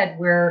Karen said,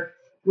 we're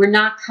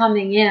not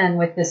coming in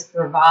with this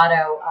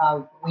bravado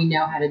of we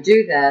know how to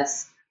do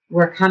this.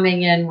 We're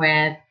coming in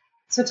with,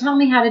 so tell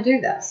me how to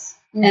do this.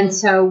 Mm-hmm. And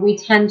so we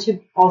tend to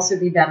also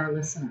be better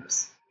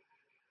listeners.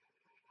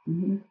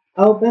 Mm-hmm.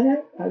 Oh, but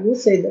I will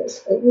say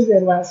this. It was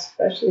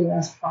especially the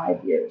last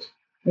 5 years,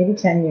 maybe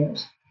 10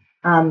 years.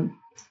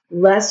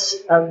 Less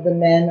of the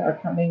men are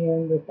coming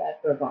in with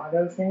that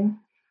bravado thing.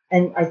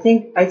 And I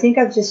think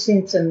I've just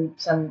seen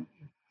some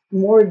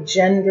more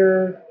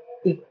gender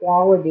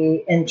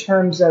equality in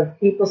terms of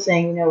people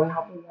saying,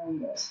 help me learn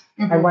this.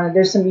 Mm-hmm.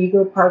 There's some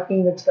ego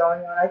parking that's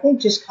going on. I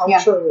think just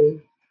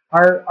culturally,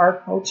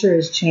 our culture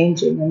is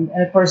changing.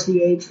 And of course,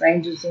 the age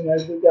ranges,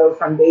 as we go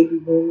from baby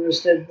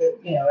boomers to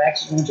the,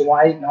 X and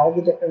Y and all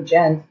the different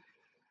gens.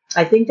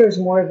 I think there's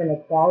more of an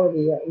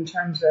equality in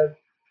terms of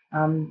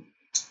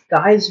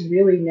guys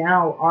really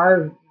now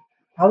are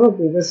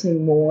probably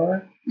listening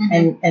more.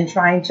 Mm-hmm. And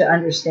trying to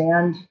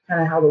understand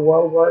kind of how the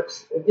world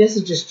works. This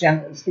is just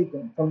generally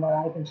speaking, from what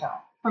I can tell.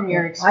 From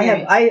your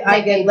experience, I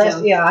get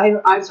less. Yeah,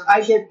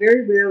 I get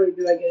very rarely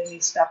do I get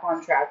any stuff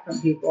on track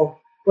from people.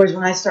 Whereas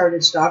when I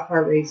started stock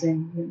car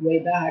racing way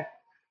back,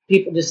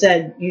 people just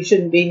said you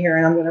shouldn't be here,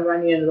 and I'm going to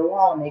run you into the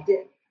wall, and they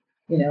did.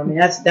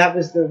 That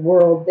was the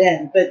world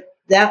then, but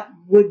that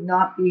would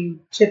not be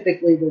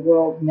typically the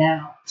world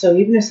now. So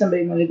even if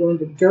somebody wanted to go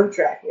into dirt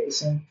track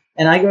racing.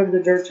 And I go to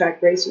the dirt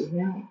track races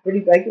now pretty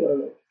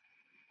regularly.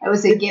 That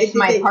was a gift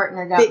my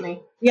partner got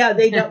me. Yeah,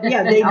 they don't.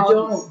 Yeah, they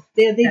don't.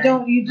 They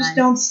don't. You just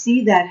don't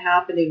see that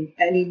happening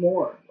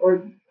anymore,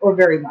 or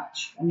very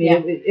much. I mean,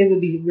 it would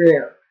be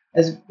rare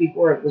as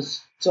before it was.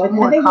 So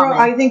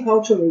I think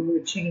culturally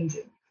we're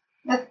changing.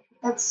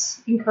 That's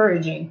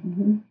encouraging.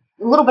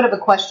 Mm-hmm. A little bit of a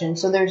question.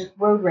 So there's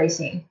road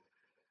racing,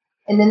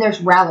 and then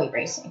there's rally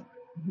racing.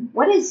 Mm-hmm.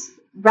 What is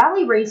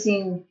rally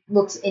racing?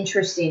 Looks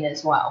interesting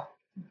as well.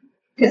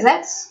 Because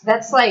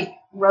that's like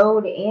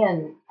road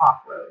and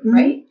off-road,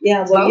 right? Mm-hmm.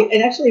 Yeah,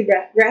 and actually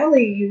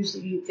rally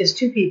usually is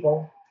two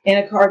people in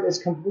a car that's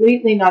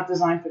completely not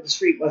designed for the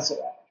street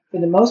whatsoever.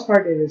 For the most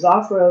part, it is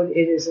off-road.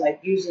 It is like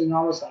using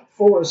almost like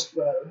forest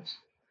roads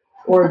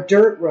or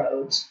dirt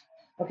roads,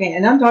 Okay,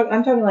 and I'm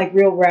talking like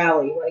real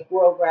rally, like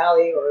World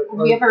Rally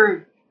Have you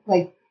ever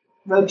like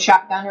rode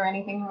shotgun or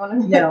anything? One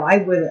of them? No, I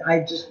wouldn't. I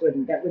just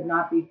wouldn't. That would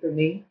not be for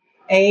me.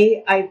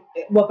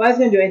 Well, if I was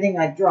going to do anything,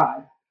 I'd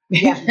drive.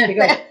 Yeah.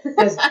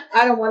 because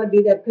I don't want to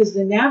be that. Because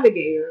the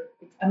navigator,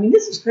 I mean,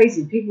 this is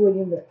crazy. People would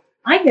even.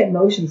 I get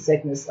motion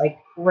sickness like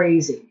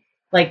crazy.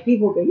 Like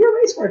people go, "You're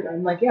a race car driver."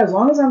 I'm like, "Yeah, as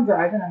long as I'm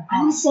driving, I'm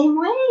I'm the fine." same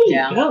way.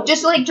 Yeah. Go.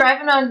 Just like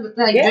driving on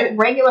like Yeah.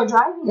 regular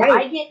driving, Right.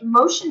 I get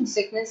motion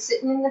sickness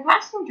sitting in the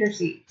passenger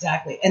seat.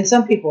 Exactly. And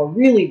some people are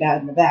really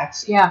bad in the back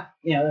seat. Yeah.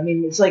 You know, I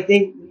mean, it's like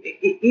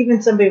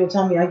even somebody will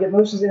tell me I get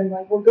motion sickness. I'm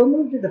like, well, go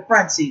move to the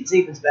front seat, see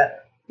if it's better.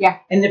 Yeah.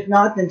 And if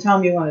not, then tell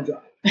me you want to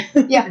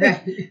drive. Yeah.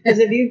 Because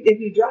if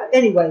you drive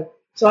anyway,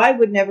 so I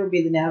would never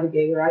be the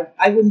navigator.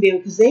 I wouldn't be able,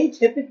 because they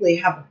typically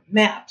have a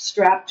map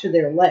strapped to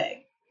their leg,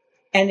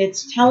 and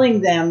it's telling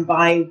them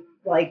by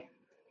like,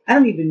 I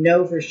don't even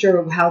know for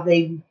sure how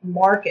they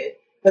mark it,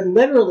 but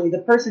literally the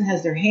person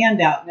has their hand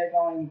out and they're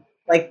going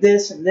like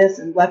this and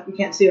left. You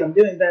can't see what I'm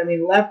doing, but I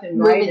mean left and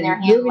right, Moving their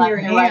and hand moving left your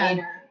and hand.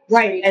 right.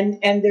 Right,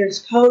 and there's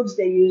codes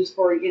they use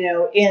for, you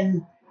know,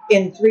 in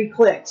 3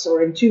 clicks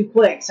or in 2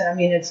 clicks, and I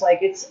mean it's like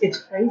it's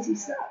crazy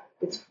stuff.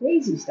 It's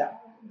crazy stuff.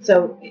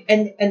 So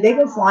and they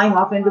go flying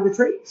off into the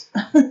trees.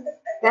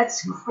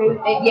 That's crazy.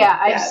 Yeah,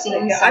 I've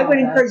seen. Yeah, some I would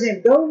of encourage those.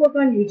 them, go look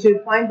on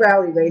YouTube, find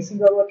rally racing,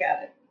 go look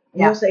at it, and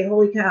Yeah. you'll say,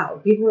 "Holy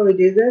cow, people really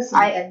do this!"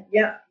 And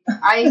yeah,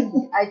 I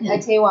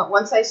tell you what.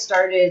 Once I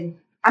started,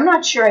 I'm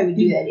not sure I would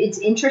do that. It's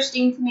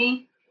interesting to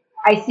me.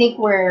 I think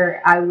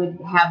where I would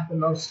have the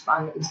most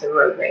fun is the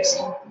road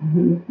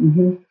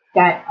racing.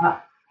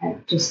 That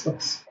just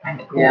looks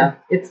kind of cool. Yeah,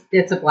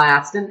 it's a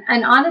blast, and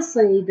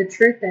honestly, the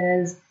truth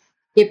is,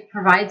 it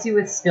provides you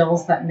with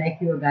skills that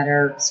make you a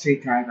better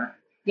street driver.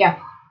 Yeah.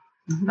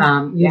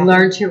 You Yeah.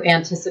 learn to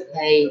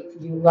anticipate.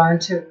 You learn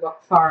to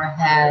look far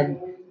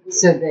ahead,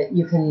 so that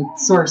you can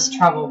source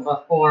trouble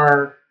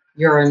before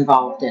you're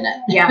involved in it.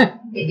 Yeah,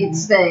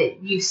 it's that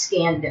you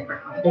scan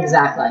differently.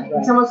 Exactly.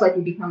 It's almost like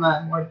you become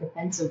a more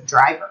defensive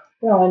driver.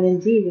 well, and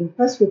indeed, and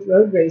plus with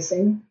road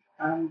racing,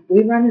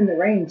 we run in the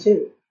rain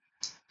too.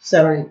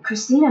 So Right.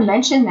 Christina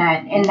mentioned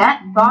that, and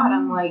that thought,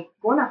 I'm like,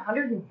 going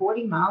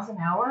 140 miles an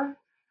hour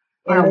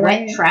on In a the wet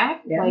rain.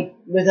 track? yeah, Like,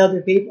 with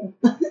other people.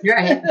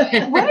 Right.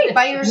 right,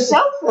 by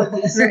yourself with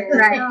this.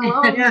 Right.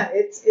 Alone. Yeah,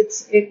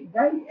 it's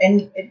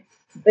right,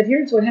 but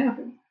here's what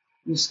happens: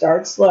 you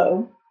start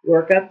slow,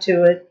 work up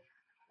to it.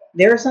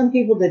 There are some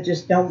people that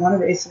just don't want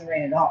to race in the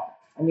rain at all.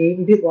 I mean,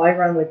 even people I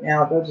run with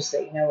now, they'll just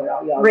say, you know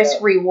what, y'all Risk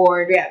go.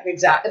 reward. Yeah, The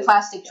exactly.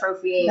 plastic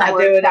trophy Not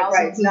worth doing it, thousands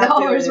right, of not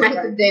doing dollars it, worth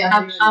right. of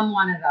damage. I'm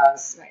one of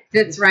those.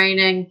 If it's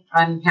raining,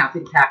 I'm happy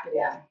to pack it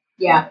in.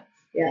 Yeah.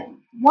 Yeah.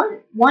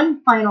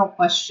 One final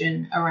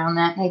question around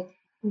that. I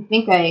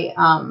think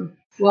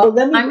Well,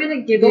 let me- I'm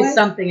going to give go you ahead.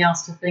 something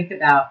else to think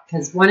about,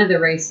 because one of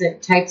the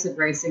types of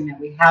racing that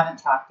we haven't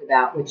talked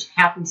about, which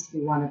happens to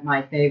be one of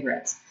my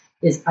favorites,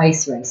 is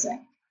ice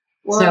racing.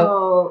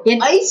 whoa, in-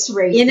 ice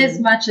racing. In as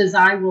much as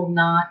I will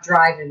not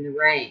drive in the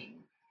rain,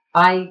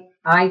 I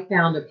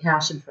found a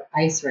passion for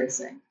ice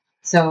racing.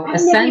 So I've never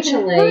even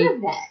essentially, heard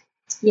of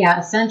that.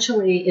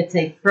 essentially it's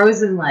a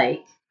frozen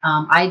lake.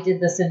 I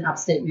did this in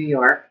upstate New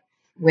York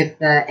with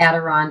the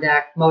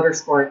Adirondack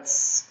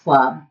Motorsports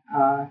Club.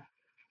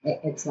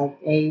 It's like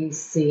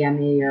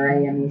ACME or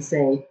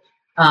AMEC.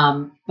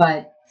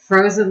 But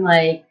frozen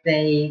lake,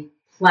 they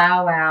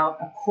plow out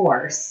a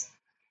course,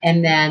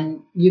 and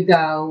then you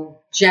go.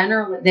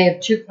 Generally, they have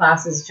 2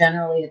 classes.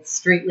 Generally, it's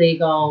street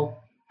legal,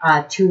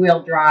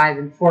 2-wheel drive,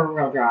 and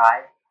 4-wheel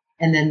drive.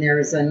 And then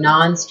there's a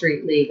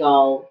non-street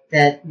legal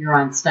that you're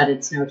on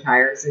studded snow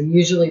tires. And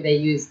usually they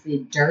use the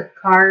dirt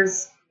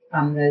cars,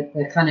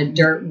 the kind of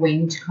dirt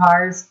winged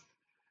cars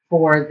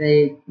for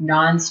the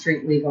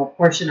non-street legal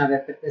portion of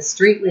it. But the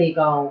street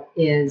legal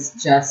is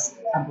just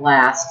a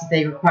blast.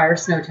 They require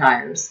snow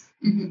tires.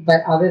 Mhm.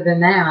 But other than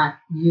that,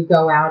 you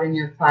go out in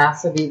your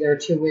class of either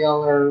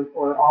 2-wheel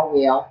or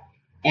all-wheel,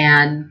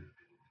 and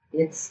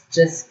it's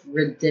just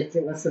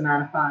ridiculous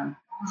amount of fun.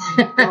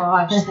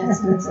 Gosh, that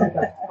sounds like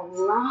a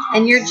lot.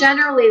 And you're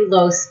generally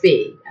low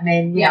speed. I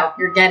mean, you know, Yeah. if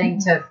you're getting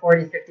to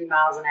 40, 50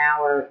 miles an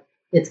hour,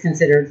 it's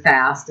considered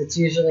fast. It's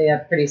usually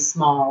a pretty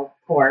small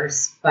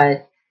course,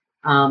 but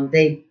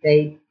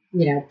they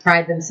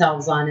pride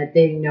themselves on it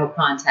being no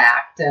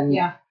contact and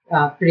Yeah.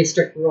 pretty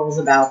strict rules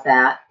about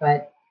that.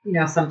 But, you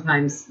know,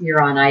 sometimes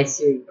you're on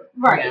ice,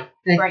 Right.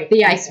 the, Right.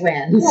 the ice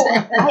wins.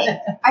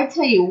 Well, I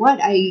tell you what,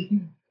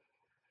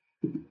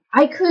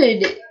 I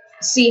could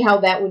see how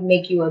that would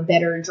make you a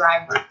better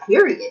driver,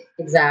 period.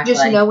 Exactly.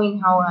 Just knowing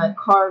how a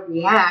car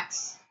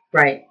reacts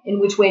Right. and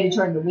which way to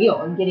turn the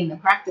wheel and getting the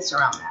practice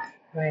around that.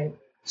 Right.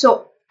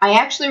 So I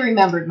actually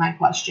remembered my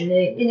question,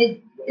 and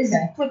it is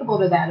Okay. applicable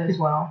to that as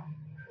well,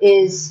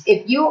 is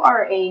if you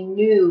are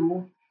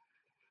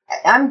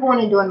I'm going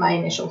and doing my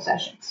initial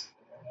sessions.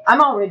 I'm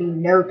already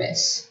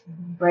nervous,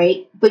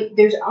 right? But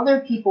there's other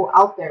people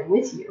out there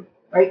with you,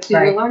 right? So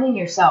Right. you're learning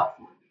yourself.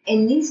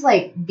 In these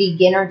like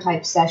beginner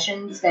type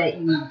sessions that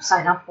you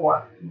sign up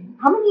for,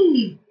 how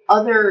many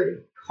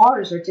other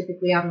cars are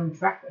typically out on the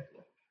track with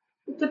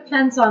you? It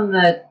depends on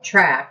the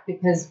track,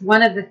 because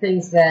one of the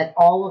things that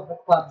all of the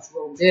clubs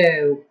will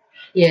do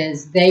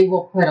is they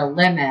will put a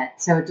limit.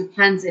 So it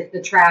depends if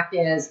the track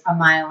is 1.5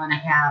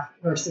 miles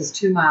versus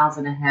 2.5 miles.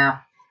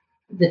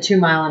 The 2.5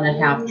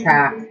 mile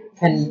track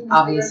can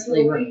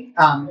obviously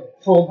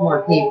hold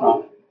more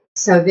people.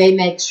 So they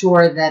make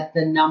sure that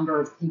the number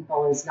of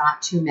people is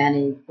not too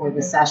many for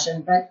the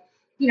session. But,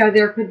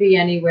 there could be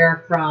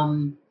anywhere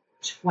from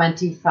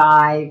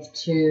 25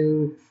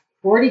 to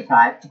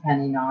 45,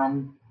 depending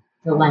on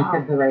the length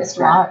of the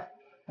racetrack.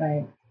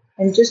 Right.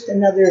 And just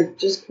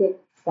quick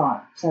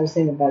thought. So I was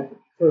thinking about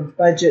for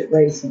budget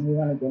racing, we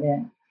want to get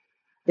in.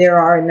 There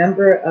are a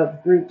number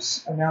of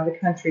groups around the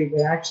country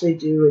that actually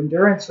do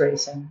endurance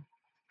racing.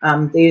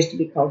 They used to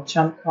be called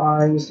Chump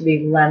Car, used to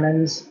be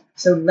Lemons.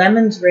 So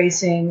Lemons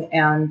Racing,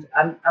 and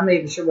I'm not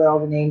even sure what all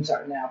the names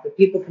are now, but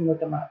people can look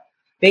them up.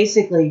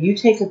 Basically, you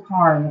take a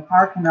car, and the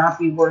car cannot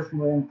be worth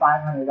more than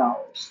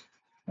 $500.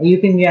 And you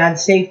can add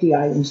safety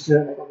items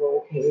to it, like a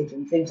roll cage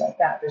and things like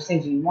that. There's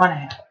things you want to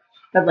have.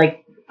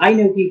 But, I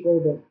know people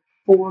that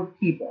 4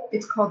 people.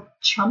 It's called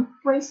Chump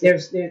Racing?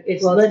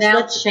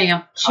 It's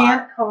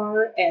Champ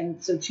Car,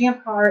 and so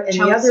Champ Car, and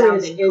Chump the other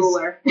is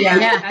cooler.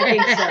 Yeah, I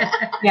think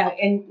so. Yeah,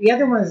 and the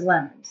other one is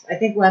Lemons. I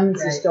think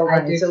Lemons is still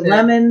running. So too.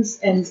 Lemons,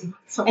 and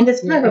it's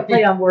kind of a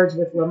play on words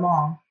with Le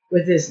Mans,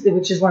 with this,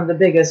 which is one of the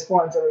biggest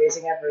forms of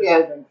racing ever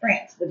over in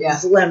France. But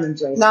this is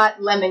Lemons Racing.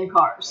 Not lemon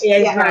cars.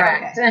 Yeah,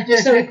 correct. Okay.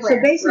 So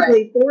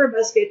basically, 4 of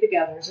us get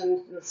together,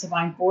 so let's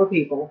find 4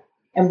 people,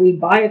 and we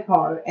buy a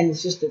car, and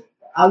it's just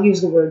I'll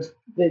use the words,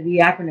 the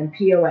acronym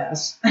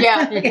POS.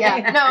 Yeah.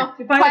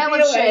 No, pile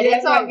of shit.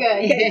 It's all good.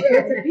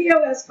 It's a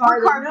POS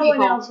car that no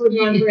one else would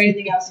run for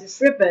anything else. You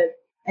strip it,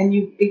 and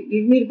you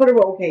need to put a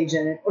roll cage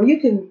in it. Or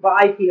you can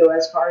buy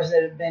POS cars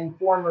that have been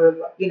former,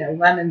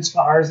 Lemons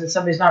cars that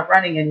somebody's not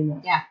running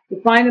anymore. Yeah. You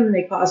find them and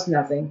they cost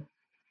nothing.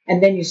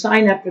 And then you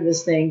sign up for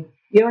this thing.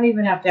 You don't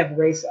even have to have a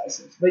race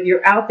license, but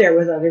you're out there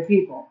with other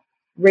people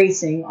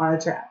racing on a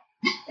track.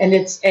 And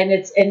it's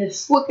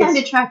what kind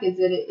of track is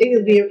it?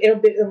 It'll be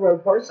a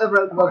road course. A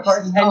road course.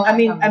 And I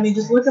mean,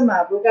 just look them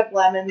up. Look up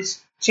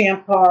Lemons,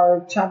 Chump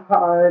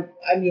Car.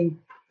 I mean,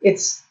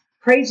 it's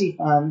crazy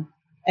fun.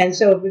 And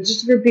so if it's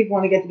just a group of people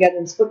want to get together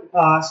and split the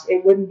cost,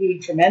 it wouldn't be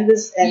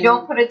tremendous. And you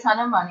don't put a ton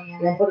of money in it.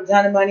 You don't put a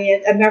ton of money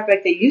in it. As a matter of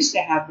fact, it used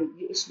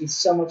to be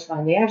so much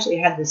fun. They actually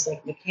had this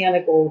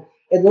mechanical.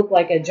 It looked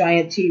like a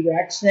giant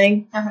T-Rex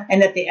thing. Uh-huh.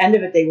 And at the end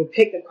of it, they would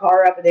pick the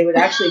car up and they would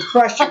actually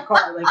crush your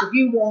car. Like if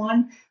you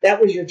won, that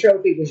was your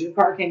trophy because your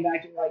car came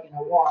back to you in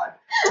a wad.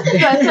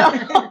 That's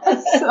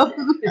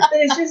awesome. But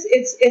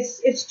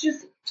it's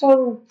just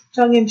total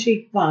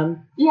tongue-in-cheek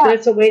fun. Yeah. But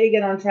it's a way to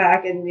get on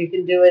track and you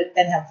can do it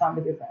and have fun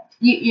with your friends.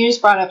 You just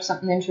brought up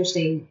something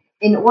interesting.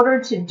 In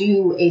order to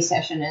do a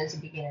session as a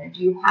beginner, do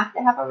you have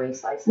to have a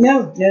race license?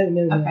 No.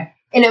 Okay.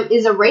 And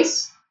is a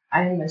race...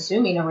 I'm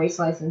assuming a race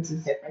license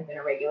is different than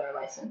a regular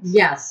license.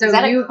 Yeah. So is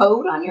that a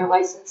code on your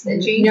license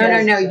that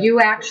changes? No. You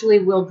actually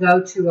will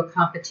go to a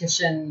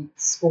competition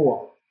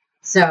school.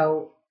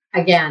 So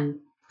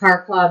again,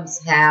 car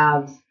clubs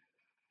have,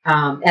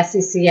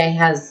 SCCA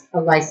has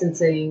a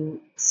licensing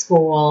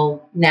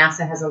school.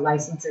 NASA has a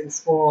licensing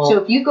school.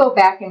 So if you go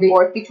back and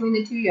forth between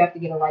the two, you have to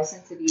get a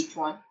license at each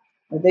one?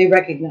 They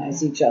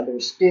recognize each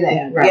other's. Do they?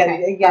 Yeah,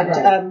 right. They get,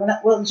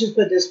 well, let's just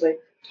put it this way.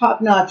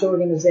 Top-notch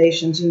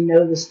organizations who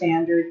know the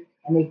standard,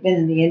 and they've been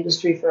in the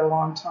industry for a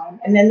long time.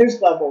 And then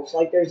there's levels,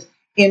 like there's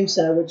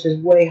IMSA, which is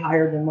way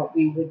higher than what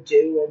we would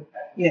do,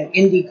 and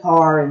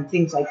IndyCar and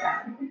things like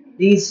that.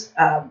 These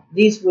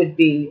would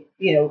be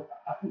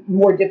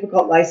more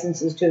difficult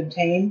licenses to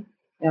obtain.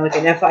 Like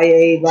an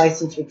FIA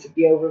license, which would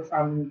be over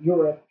from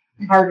Europe,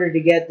 harder to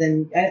get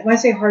than. And when I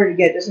say harder to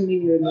get, it doesn't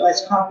mean you're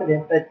less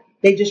confident, but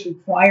they just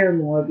require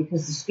more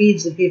because the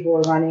speeds that people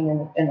are running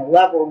and the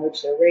level in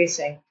which they're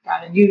racing.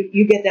 Got it.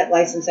 You get that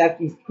license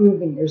after you've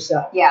proven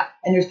yourself. Yeah.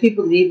 And there's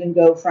people that even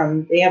go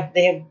from they have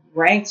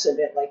ranks of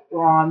it, like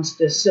bronze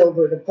to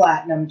silver to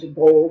platinum to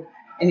gold,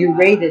 and you're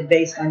rated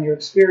based on your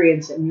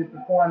experience and your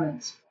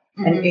performance.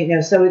 Mm-hmm.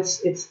 And so it's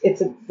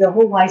the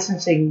whole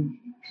licensing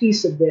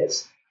piece of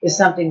this is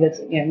something that's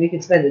we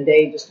could spend a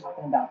day just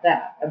talking about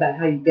that, about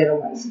how you get a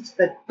license.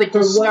 But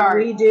for what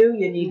we do,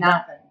 you need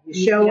nothing.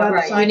 You show up.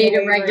 Right. You need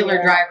a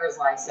regular driver's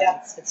license.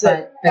 Yeah,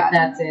 but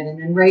that's it. And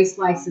then race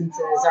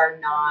licenses are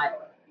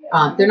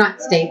not, they're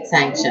not state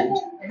sanctioned.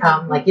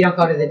 Like you don't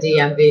go to the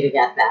DMV to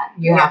get that.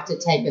 You have to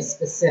take a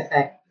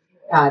specific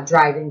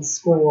driving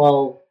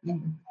school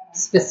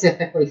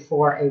specifically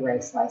for a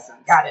race license.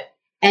 Got it.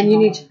 And you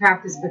need to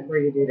practice before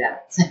you do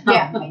that. So,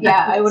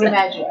 yeah, I would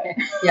imagine.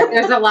 Yeah,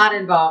 there's a lot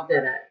involved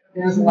in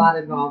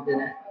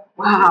it.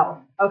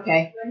 Wow.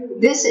 Okay.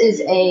 This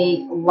is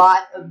a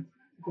lot of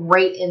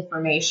great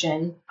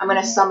information. I'm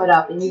going to sum it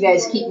up, and you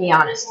guys keep me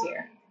honest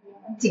here.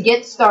 To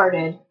get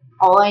started,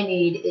 all I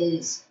need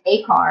is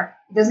a car.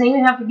 It doesn't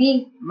even have to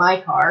be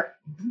my car.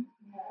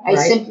 I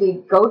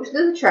simply go to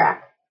the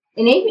track,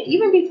 and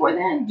even before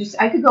then,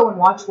 I could go and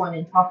watch one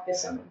and talk to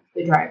some of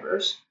the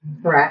drivers.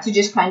 Correct. To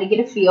just kind of get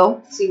a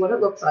feel, see what it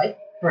looks like.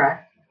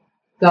 Correct.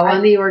 Go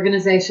on the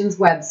organization's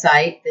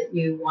website that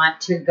you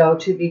want to go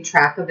to the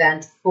track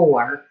event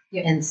for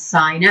and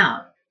sign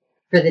up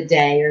for the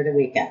day or the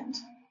weekend.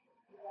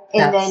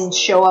 And then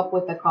show up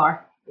with the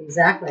car.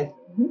 Exactly.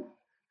 Mm-hmm.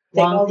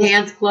 Long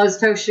pants,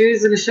 closed-toe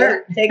shoes, and a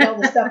shirt. Take all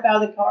the stuff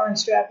out of the car and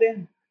strap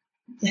in.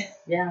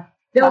 Yeah.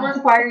 They'll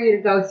require you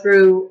to go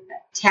through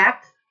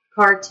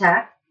car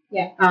tech.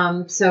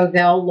 Yeah. So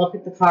they'll look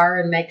at the car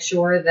and make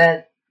sure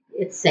that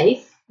it's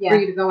safe for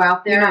you to go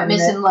out there. You're not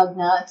missing lug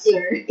nuts.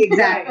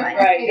 Exactly.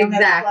 Right. You don't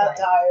have a Exactly. flat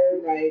tire.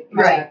 Right.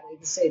 Exactly.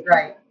 The safe.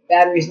 Right.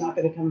 Battery's not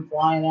going to come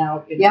flying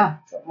out. You know, Yeah.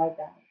 Something like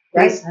that.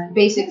 Right.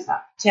 Basic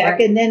stuff. Tech.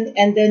 Right.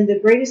 And then the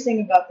greatest thing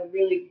about the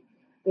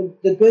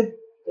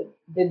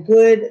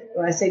good,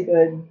 when I say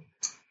good,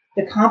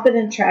 the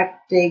competent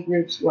track day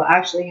groups will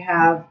actually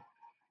have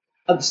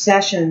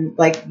obsession.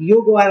 Like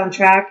you'll go out on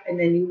track and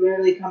then you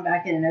literally come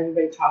back in and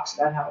everybody talks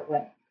about how it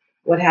went,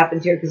 what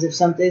happened here. Because if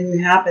something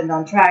happened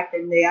on track,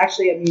 then they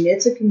actually, I mean,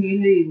 it's a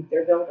community that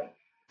they're building.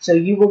 So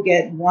you will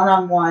get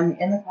one-on-one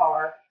in the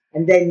car,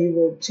 and then you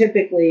will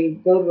typically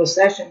go to a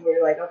session where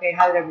you're like, okay,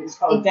 how did everybody's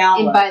called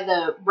down? And by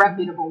the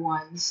reputable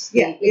ones.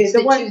 Yeah, It's the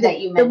two that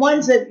you mentioned. The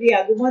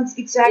ones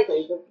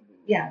exactly.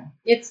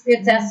 It's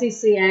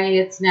SCCA,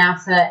 it's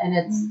NASA, and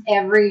it's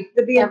every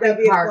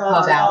BMW car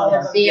club out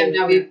there.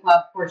 BMW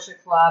club,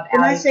 Porsche club.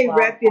 When I Audi say club,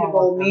 reputable,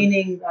 all of them.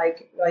 meaning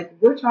like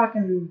we're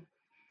talking,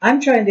 I'm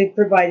trying to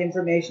provide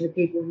information to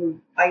people who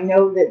I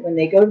know that when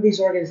they go to these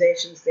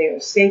organizations, they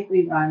are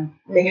safely run.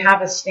 They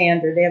have a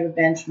standard, they have a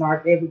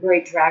benchmark, they have a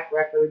great track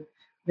record.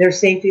 Their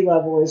safety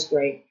level is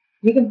great.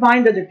 You can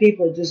find other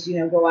people that just,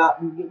 go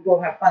out and go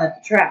have fun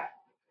at the track.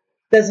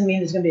 Doesn't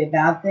mean it's going to be a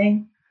bad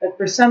thing. But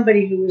for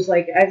somebody who was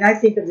like, and I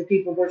think of the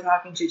people we're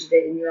talking to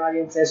today in your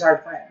audience as our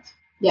friends.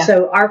 Yeah.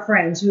 So our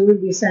friends, who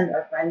would we send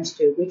our friends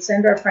to? We'd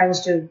send our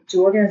friends to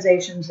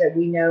organizations that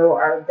we know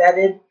are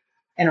vetted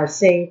and are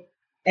safe,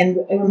 and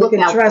we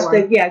can trust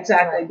it. Yeah,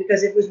 exactly. Right.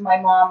 Because if it was my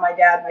mom, my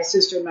dad, my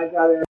sister, my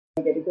brother,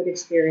 I get a good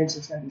experience,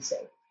 it's going to be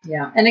safe.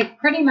 Yeah, and it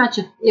pretty much,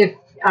 if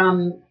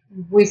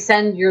we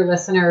send your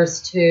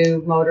listeners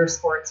to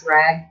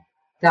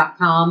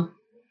motorsportsrag.com,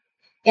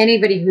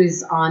 anybody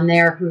who's on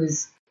there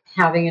who's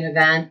having an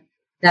event,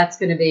 that's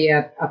going to be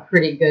a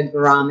pretty good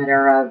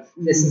barometer of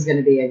this is going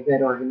to be a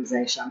good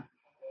organization.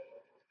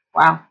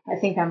 Wow, I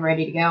think I'm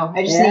ready to go.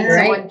 I just need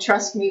someone to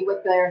trust me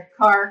with their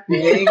car.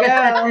 There you go.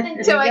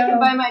 Until I can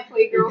buy my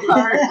Playgirl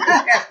car.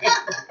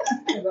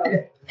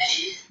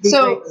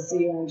 So,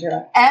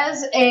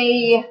 as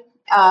a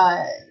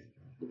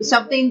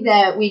something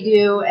that we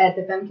do at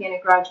the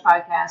Femcanic Garage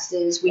podcast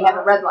is we have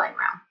a red line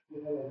round.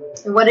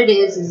 And what it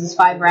is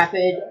 5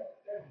 rapid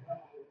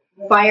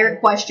fire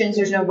questions.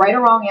 There's no right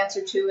or wrong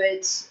answer to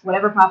it.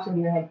 Whatever pops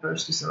into your head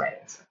first is the right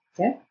answer.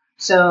 Okay.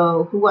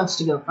 So who wants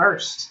to go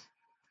first?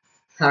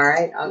 All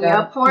right, I'll go. You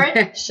up for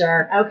it?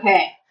 Sure.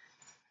 Okay.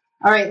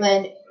 All right,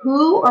 Lynn.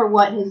 Who or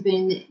what has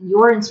been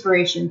your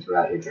inspiration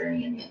throughout your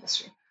journey in the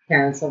industry?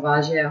 Karen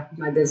Salvaggio,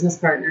 my business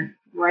partner.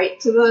 Right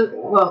to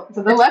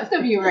the left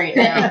of you right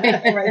now.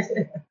 Right.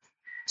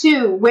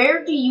 2,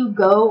 where do you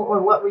go or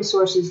what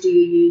resources do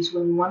you use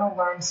when you want to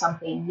learn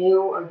something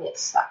new or get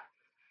stuck?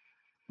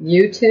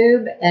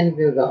 YouTube and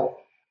Google.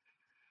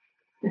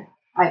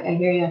 I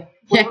hear you.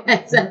 My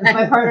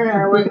partner and I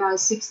are working on a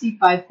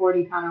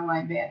 65-40 Conner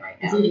line band right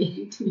now.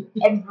 YouTube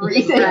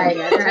everything.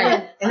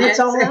 Right. And it's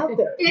all out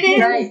there. It is.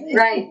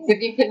 Right.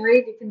 If you can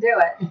read, you can do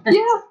it.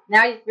 Yeah.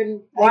 Now you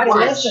can watch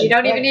can it. listen. You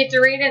don't even need to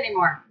read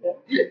anymore.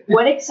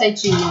 What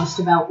excites you most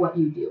about what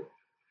you do?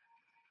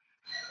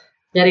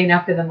 Getting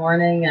up in the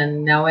morning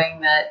and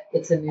knowing that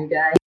it's a new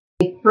day.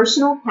 A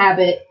personal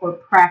habit or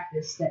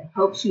practice that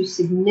helps you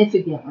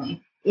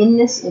significantly in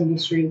this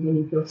industry when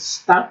you feel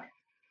stuck,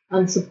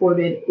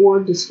 unsupported, or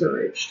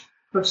discouraged.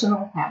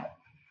 Personal habit.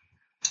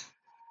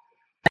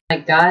 My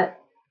gut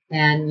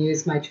and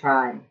use my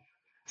tribe.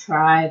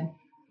 Tribe.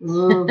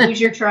 Ooh,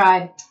 who's your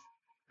tribe?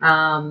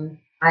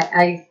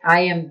 I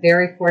am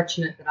very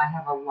fortunate that I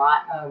have a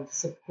lot of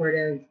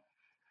supportive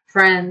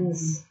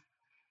friends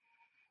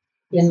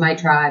in my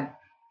tribe.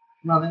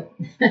 Love it.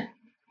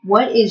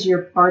 What is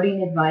your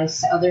parting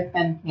advice to other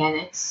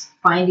femcanics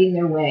finding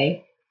their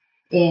way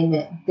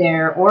in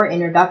their or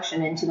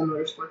introduction into the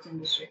motorsports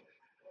industry?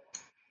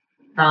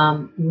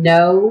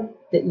 Know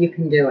that you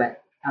can do it.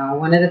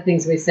 One of the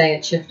things we say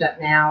at Shift Up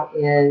Now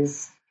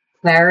is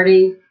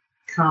clarity,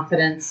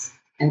 confidence,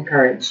 and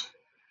courage.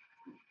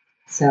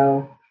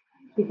 So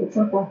Keep it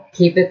simple.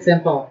 keep it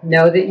simple.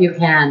 Know that you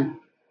can.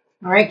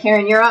 All right,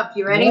 Karen, you're up.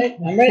 You ready? All right,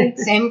 I'm ready.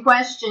 Same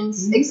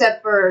questions,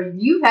 except for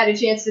you've had a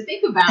chance to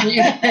think about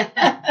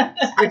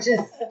it. Which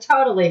is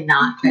totally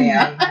not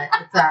fair, but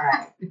it's all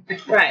right.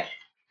 Right.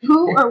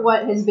 Who or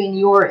what has been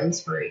your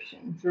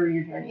inspiration through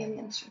your journey in the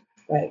industry?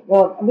 Right.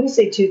 Well, I'm going to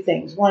say 2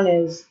 things. One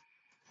is,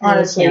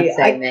 honestly, can't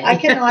say me. I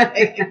cannot.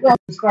 I'm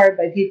inspired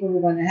by people who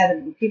went ahead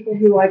of me, people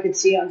who I could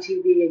see on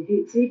TV, and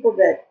people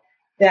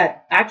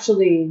that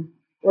actually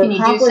were Can you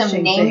do accomplishing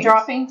some name things.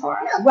 dropping for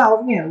us? Yeah,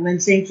 well, Lynn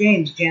St.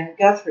 James, Janet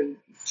Guthrie,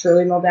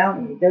 Shirley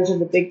Muldowney. Those are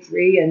the big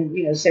 3,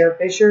 and Sarah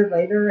Fisher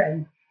later.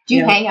 And Do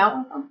you hang out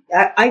with them?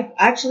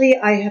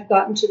 I have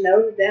gotten to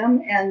know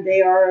them, and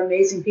they are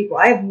amazing people.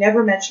 I have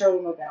never met Shirley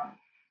Mobell,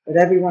 but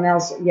everyone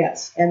else,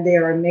 yes, and they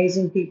are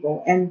amazing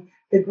people. And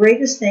the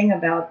greatest thing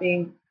about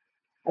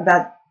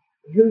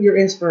who your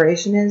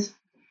inspiration is,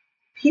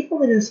 people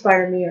that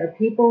inspire me are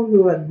people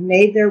who have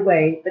made their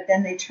way, but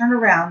then they turn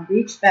around,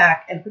 reach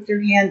back, and put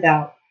their hand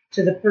out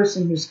to the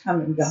person who's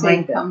coming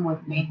behind them. Come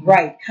with me.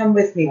 Right, come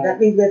with me. Right. Let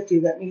me lift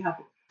you. Let me help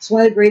you. It's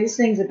one of the greatest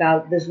things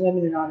about this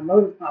Women in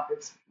Automotive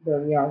Conference where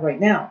we are right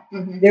now.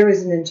 Mm-hmm. There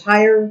is an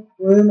entire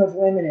room of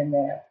women in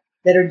there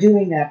that are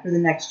doing that for the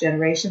next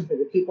generation, for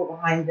the people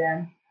behind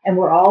them, and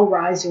we're all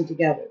rising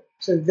together.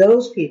 So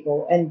those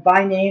people, and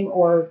by name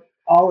or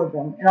all of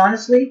them, and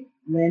honestly,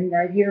 Lynn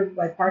right here,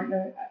 my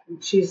partner,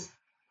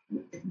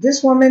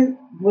 this woman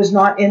was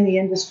not in the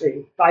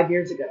industry 5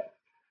 years ago,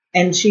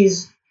 and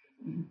she's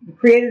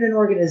created an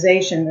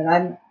organization that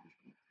I'm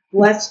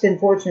blessed and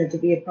fortunate to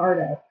be a part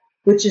of,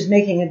 which is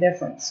making a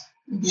difference.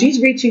 Mm-hmm.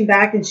 She's reaching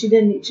back, and she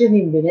didn't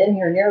even been in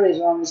here nearly as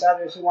long as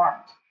others who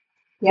aren't.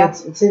 Yeah,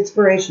 It's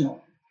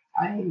inspirational.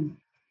 I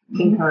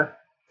concur.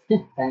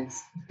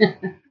 Thanks.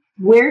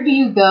 Where do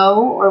you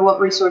go, or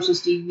what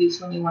resources do you use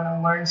when you want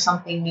to learn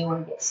something new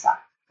and get stuck?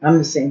 I'm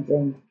the same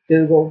thing.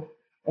 Google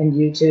and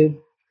YouTube,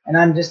 and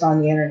I'm just on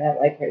the internet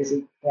like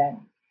crazy. Yeah,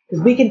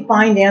 because we can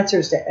find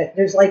answers to.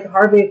 There's like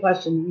hardly a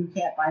question you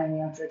can't find an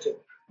answer to.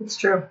 It's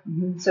true.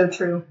 Mm-hmm. So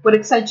true. What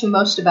excites you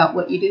most about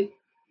what you do?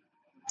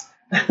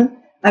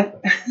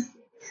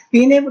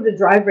 Being able to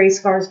drive race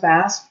cars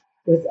fast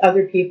with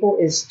other people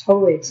is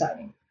totally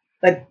exciting.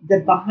 But the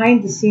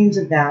behind the scenes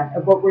of that,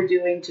 of what we're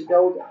doing to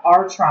build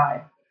our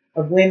tribe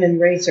of women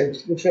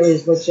racers, which really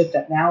is what Shift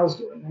Up Now is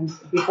doing.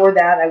 And before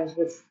that, I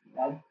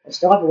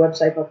still have a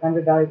website called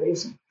Thunder Valley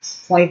Racing.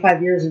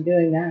 25 years of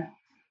doing that.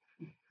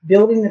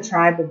 Building the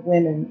tribe of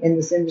women in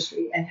this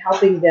industry and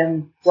helping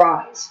them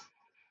rise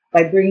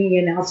by bringing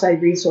in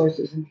outside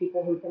resources and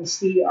people who can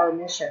see our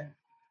mission.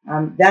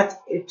 That's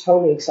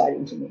totally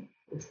exciting to me.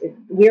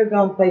 We are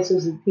going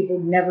places that people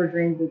never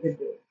dreamed we could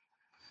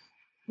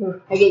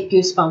do. I get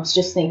goosebumps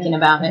just thinking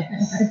about it.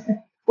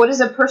 What is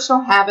a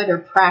personal habit or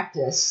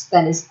practice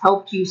that has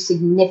helped you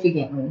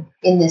significantly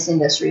in this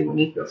industry when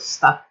you feel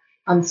stuck,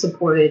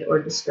 unsupported, or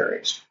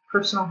discouraged?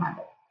 Personal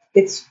habit.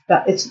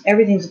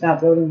 Everything's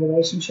about building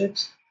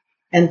relationships,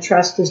 and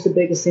trust is the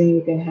biggest thing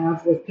you can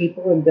have with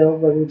people and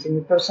build, whether it's in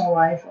your personal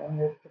life or in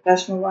your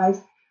professional life.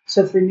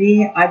 So for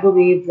me, I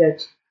believe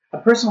that a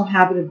personal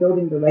habit of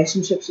building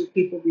relationships with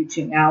people,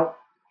 reaching out,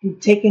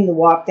 taking the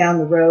walk down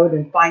the road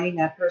and finding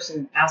that person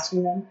and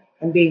asking them,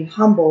 and being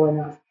humble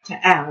enough to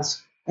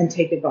ask and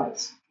take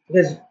advice.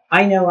 Because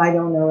I know I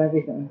don't know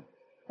everything.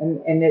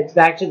 And it's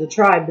back to the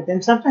tribe, but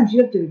then sometimes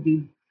you have to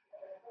be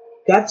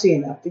gutsy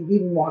enough to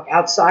even walk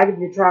outside of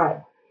your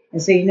tribe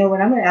and say, you know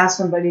what, I'm going to ask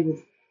somebody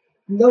that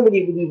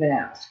nobody would even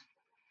ask.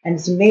 And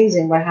it's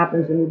amazing what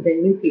happens when you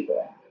bring new people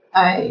in.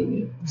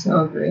 I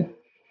so agree.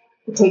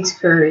 It takes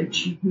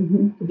courage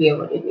to be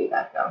able to do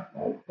that,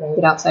 though. Right.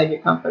 Get outside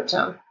your comfort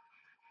zone.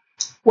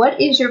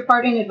 What is your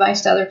parting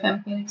advice to other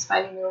mechanics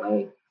finding their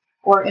way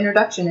or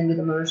introduction into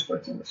the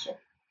motorsports industry?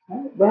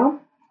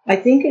 Well, I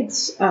think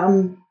it's,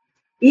 even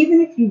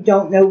if you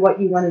don't know what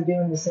you want to do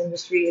in this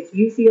industry, if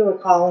you feel a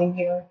calling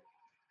here,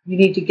 you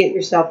need to get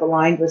yourself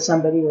aligned with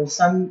somebody or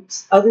some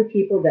other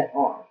people that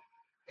are.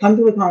 Come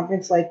to a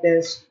conference like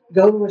this,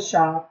 go to a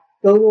shop,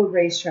 go to a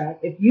racetrack.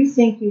 If you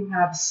think you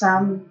have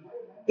some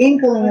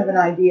inkling of an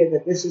idea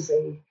that this is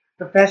a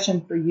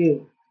profession for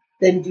you,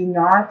 then do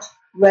not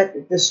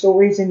let the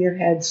stories in your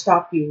head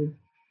stop you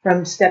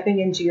from stepping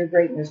into your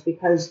greatness,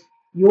 because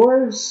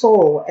your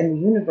soul and the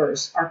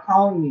universe are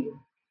calling you.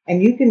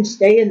 And you can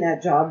stay in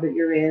that job that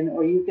you're in,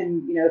 or you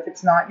can, if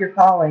it's not your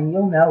calling,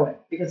 you'll know it,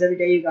 because every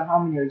day you go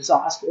home and you're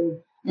exhausted.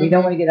 Mm-hmm. You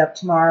don't want to get up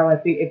tomorrow.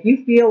 If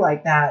you feel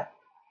like that,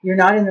 you're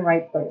not in the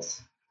right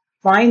place.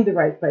 Find the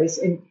right place,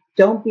 and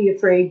don't be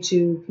afraid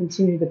to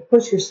continue to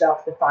push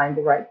yourself to find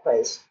the right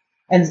place,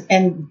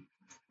 and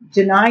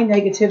deny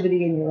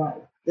negativity in your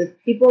life. The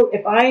people,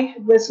 if I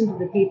had listened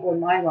to the people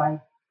in my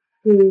life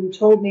who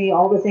told me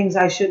all the things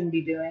I shouldn't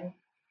be doing,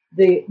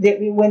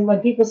 when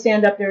people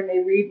stand up there and they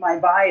read my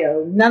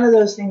bio, none of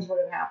those things would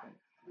have happened,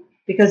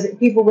 because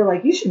people were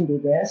like, you shouldn't do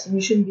this and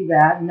you shouldn't do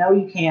that. And no,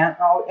 you can't.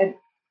 And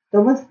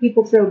don't let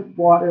people throw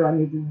water on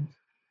your dreams.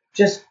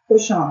 Just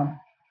push on.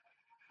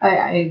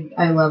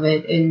 I love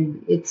it,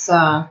 and it's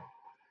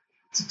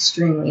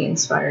extremely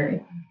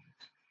inspiring.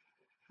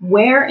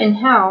 Where and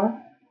how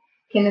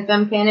can the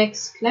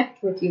Femcanics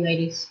connect with you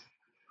ladies?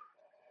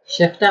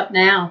 Shift Up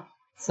Now.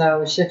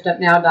 So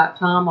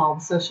shiftupnow.com, all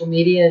the social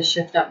media is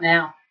Shift Up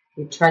Now.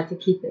 We tried to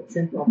keep it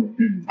simple.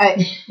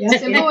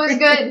 Simple is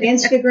good.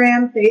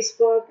 Instagram,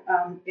 Facebook,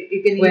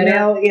 you can Twitter.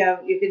 email,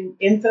 you can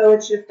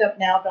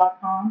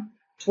info@shiftupnow.com,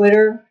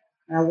 Twitter.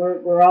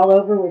 We're all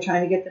over. We're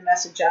trying to get the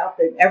message out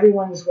that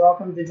everyone is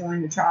welcome to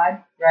join the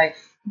tribe. Right.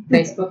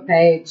 Facebook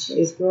page.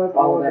 Facebook,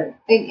 all of it.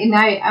 And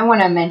I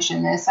want to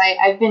mention this.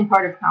 I've been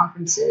part of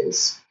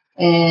conferences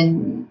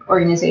and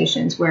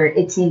organizations where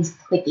it seems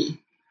cliquey.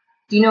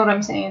 Do you know what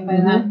I'm saying by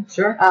that?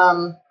 Sure.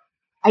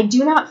 I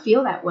do not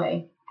feel that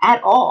way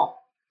at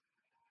all.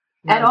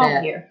 Not at a all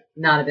bit. here.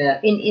 Not a bit.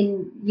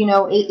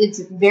 It's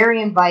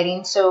very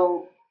inviting.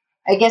 So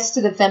I guess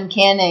to the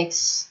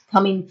femcanics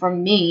coming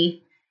from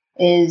me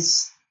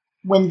is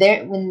when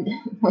Lynn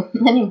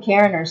and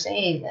Karen are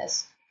saying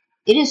this,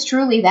 it is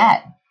truly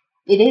that.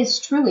 It is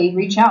truly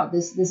reach out.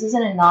 This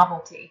isn't a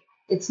novelty.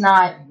 It's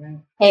not,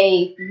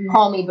 hey,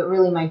 call me, but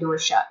really my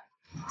door's shut.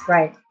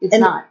 Right. It's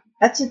And not.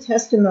 That's a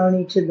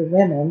testimony to the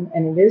women,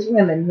 and it is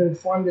women who have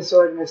formed this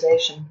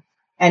organization,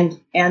 and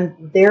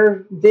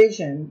their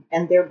vision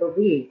and their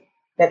belief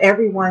that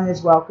everyone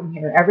is welcome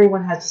here.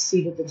 Everyone has a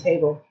seat at the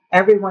table.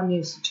 Everyone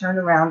needs to turn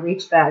around,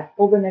 reach back,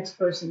 pull the next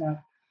person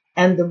up.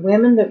 And the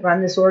women that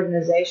run this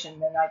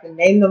organization, and I can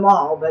name them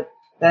all, but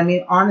I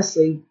mean,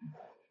 honestly,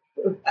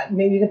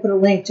 maybe you can put a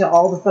link to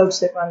all the folks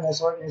that run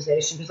this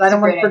organization, because I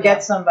don't want to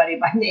forget somebody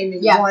by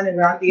naming one and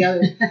not the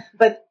other.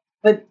 But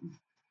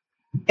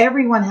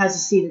everyone has a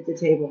seat at the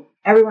table.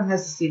 Everyone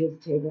has a seat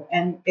at the table.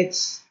 And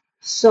it's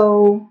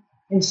so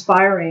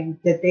inspiring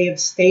that they have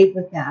stayed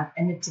with that,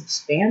 and it's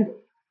expanded.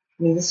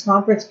 I mean, this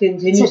conference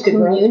continues to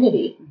grow. It's a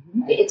community.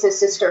 It's a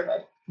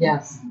sisterhood.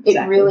 Yes. It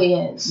really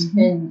is.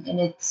 And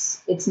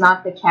it's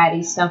not the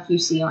catty stuff you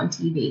see on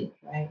TV.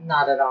 Right.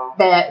 Not at all.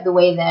 The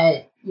way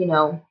that,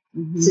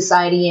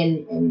 society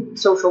and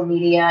social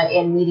media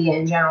and media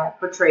in general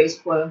portrays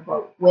quote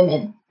unquote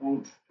women.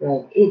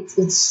 Right.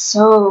 It's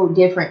so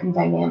different and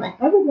dynamic.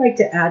 I would like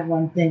to add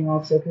one thing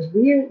also, because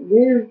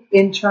we're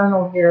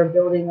internal here,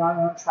 building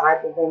our own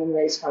tribe of women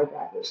race car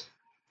drivers,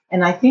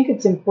 and I think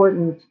it's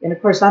important. And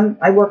of course,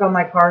 I work on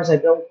my cars, I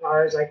build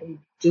cars, I can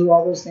do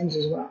all those things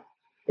as well.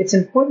 It's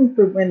important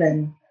for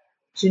women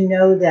to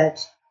know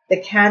that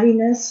the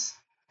cattiness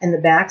and the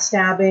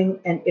backstabbing,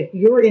 and if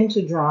you're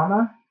into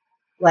drama,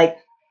 like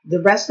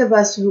the rest of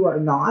us who are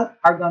not,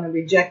 are going to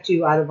reject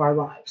you out of our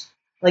lives.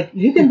 Like,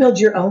 you can build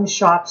your own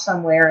shop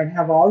somewhere and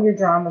have all your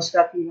drama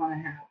stuff you want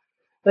to have.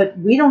 But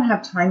we don't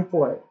have time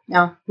for it.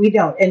 No. We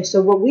don't. And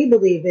so what we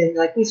believe in,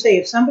 like we say,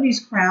 if somebody's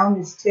crown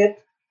is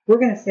tipped, we're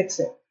going to fix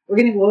it. We're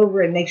going to go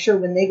over and make sure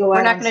when they go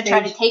out on stage. We're not going to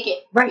try to take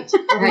it. Right.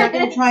 We're not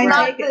going to try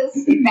and take it.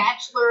 This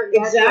bachelor.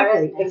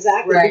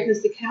 Exactly. Right.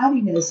 Because the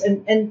cattiness,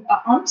 and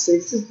honestly,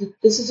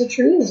 this is a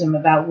truism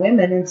about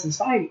women in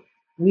society.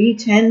 We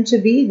tend to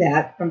be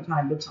that from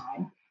time to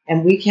time.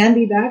 And we can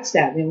be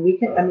backstabbing. We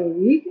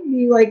can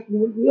be like,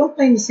 we'll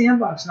play in the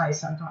sandbox nice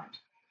sometimes.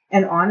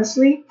 And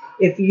honestly,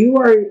 if you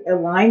are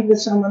aligned with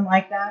someone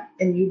like that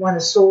and you want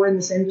to soar in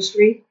this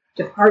industry,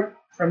 depart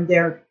from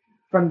their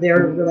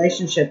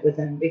relationship with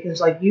them,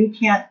 because you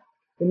can't.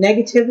 The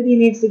negativity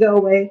needs to go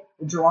away.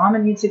 The drama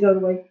needs to go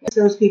away. Get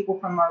those people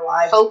from our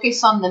lives.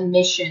 Focus on the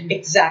mission.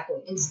 Exactly.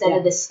 Instead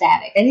of the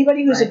static.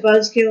 Anybody who's a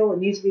buzzkill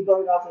and needs to be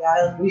voted off the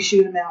island, we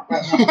shoot them out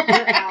right now.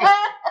 They're out.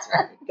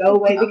 Go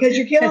away, because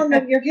you're killing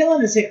them. You're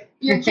killing us here.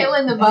 You're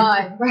killing the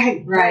vibe.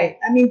 Right.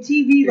 I mean,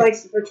 TV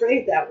likes to portray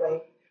it that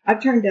way.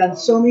 I've turned down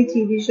so many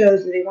TV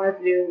shows that they wanted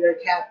to do their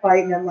cat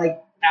fight, and I'm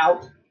like,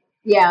 out.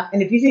 Yeah.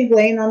 And if you think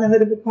laying on the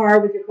hood of a car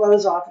with your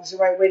clothes off is the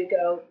right way to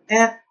go,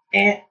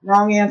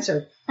 wrong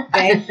answer.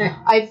 Okay?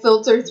 I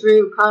filter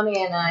through,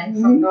 Connie and I,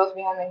 from Girls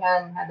Behind the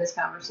Gun, had this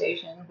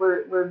conversation.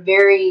 We're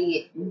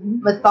very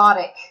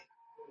methodic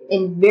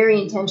and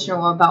very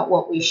intentional about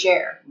what we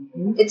share.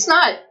 It's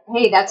not,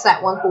 hey, that's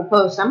that one cool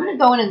post. I'm going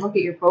to go in and look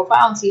at your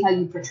profile and see how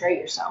you portray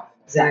yourself.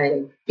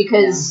 Exactly.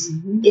 Because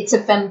it's a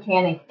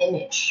femcanic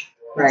image.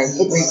 Right.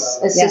 It's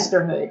a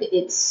sisterhood.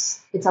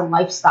 It's a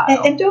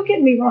lifestyle. And don't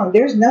get me wrong.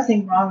 There's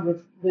nothing wrong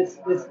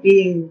with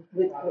being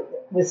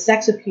with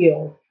sex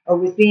appeal, or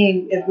with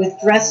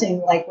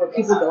dressing like where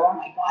people go, oh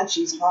my God,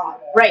 she's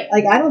hot. Right.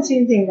 Like, I don't see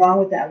anything wrong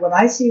with that. What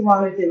I see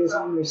wrong with it is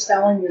when you're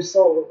selling your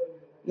soul,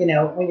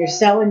 when you're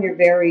selling your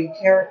very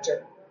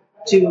character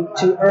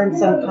to earn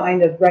some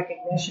kind of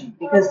recognition,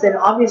 because then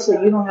obviously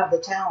you don't have the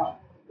talent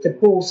to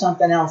pull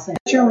something else in.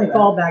 It's your only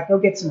fallback. Go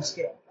get some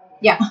skill.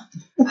 Yeah,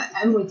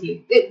 I'm with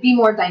you. Be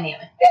more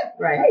dynamic. Yeah,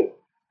 right.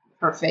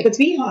 Perfect. But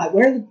be hot.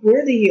 Wear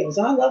the heels.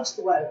 I love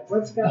sweaters.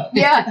 Let's go.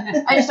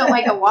 Yeah, I just don't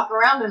like to walk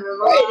around in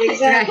them. Right,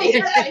 exactly.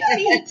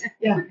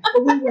 Yeah,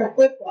 but we wear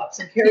flip-flops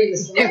and carry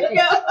the There sweater. we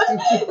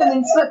go. And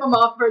then slip them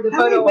off for the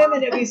How many photo.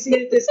 women have we seen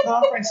at this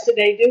conference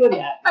today doing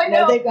that? I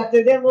know. They've got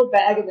their little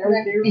bag and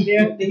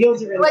the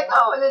heels are in Like,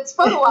 oh, and it's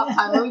photo op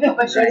time. Let me put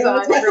my shoes on.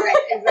 Right,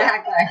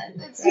 exactly.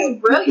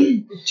 It's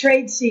brilliant.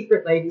 Trade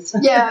secret, ladies.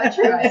 Yeah,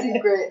 trade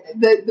secret.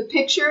 The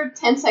picture,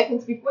 10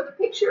 seconds before the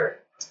picture,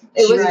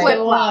 it was Right. flip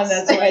flops.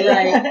 That's right.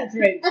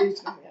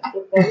 That's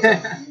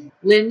right.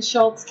 Lynn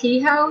Schultz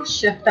Kehoe,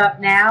 Shift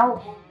Up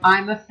Now.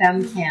 I'm a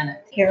femcanic.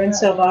 Karen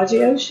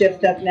Salvaggio,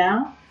 Shift Up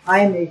Now. I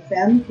am a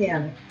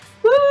femcanic.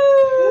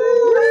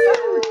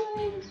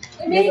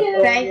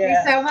 Thank you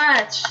so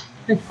much.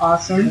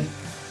 Awesome.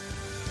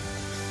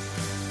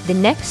 The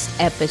next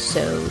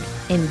episode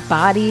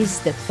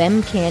embodies the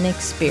femcanic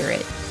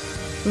spirit.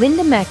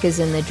 Linda Meck is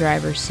in the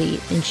driver's seat,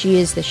 and she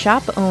is the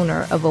shop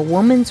owner of a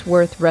Woman's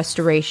Worth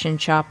restoration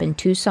shop in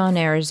Tucson,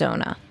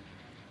 Arizona.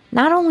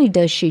 Not only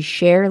does she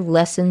share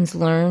lessons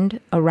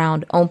learned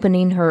around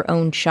opening her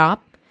own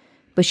shop,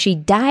 but she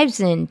dives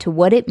into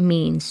what it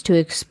means to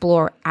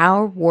explore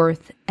our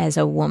worth as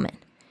a woman.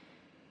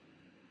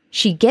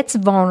 She gets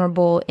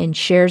vulnerable and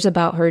shares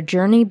about her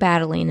journey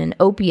battling an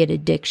opiate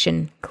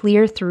addiction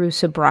clear through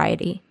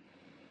sobriety.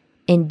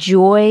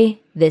 Enjoy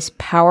this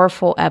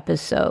powerful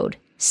episode.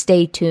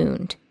 Stay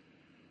tuned.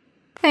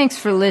 Thanks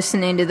for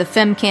listening to the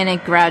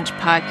Femcanic Garage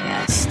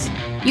podcast.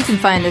 You can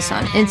find us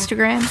on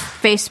Instagram,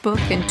 Facebook,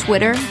 and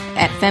Twitter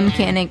at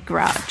Femcanic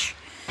Garage.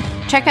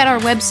 Check out our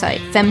website,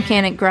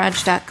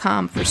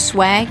 femcanicgarage.com, for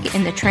swag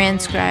and the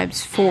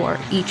transcribes for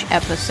each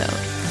episode.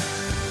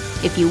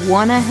 If you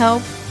want to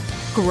help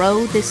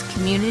grow this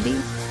community,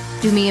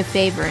 do me a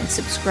favor and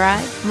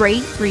subscribe,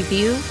 rate,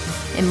 review,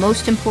 and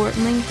most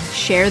importantly,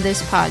 share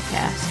this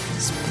podcast.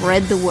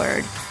 Spread the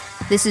word.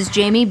 This is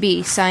Jamie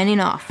B. signing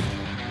off.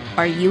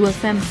 Are you a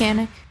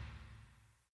Femcanic?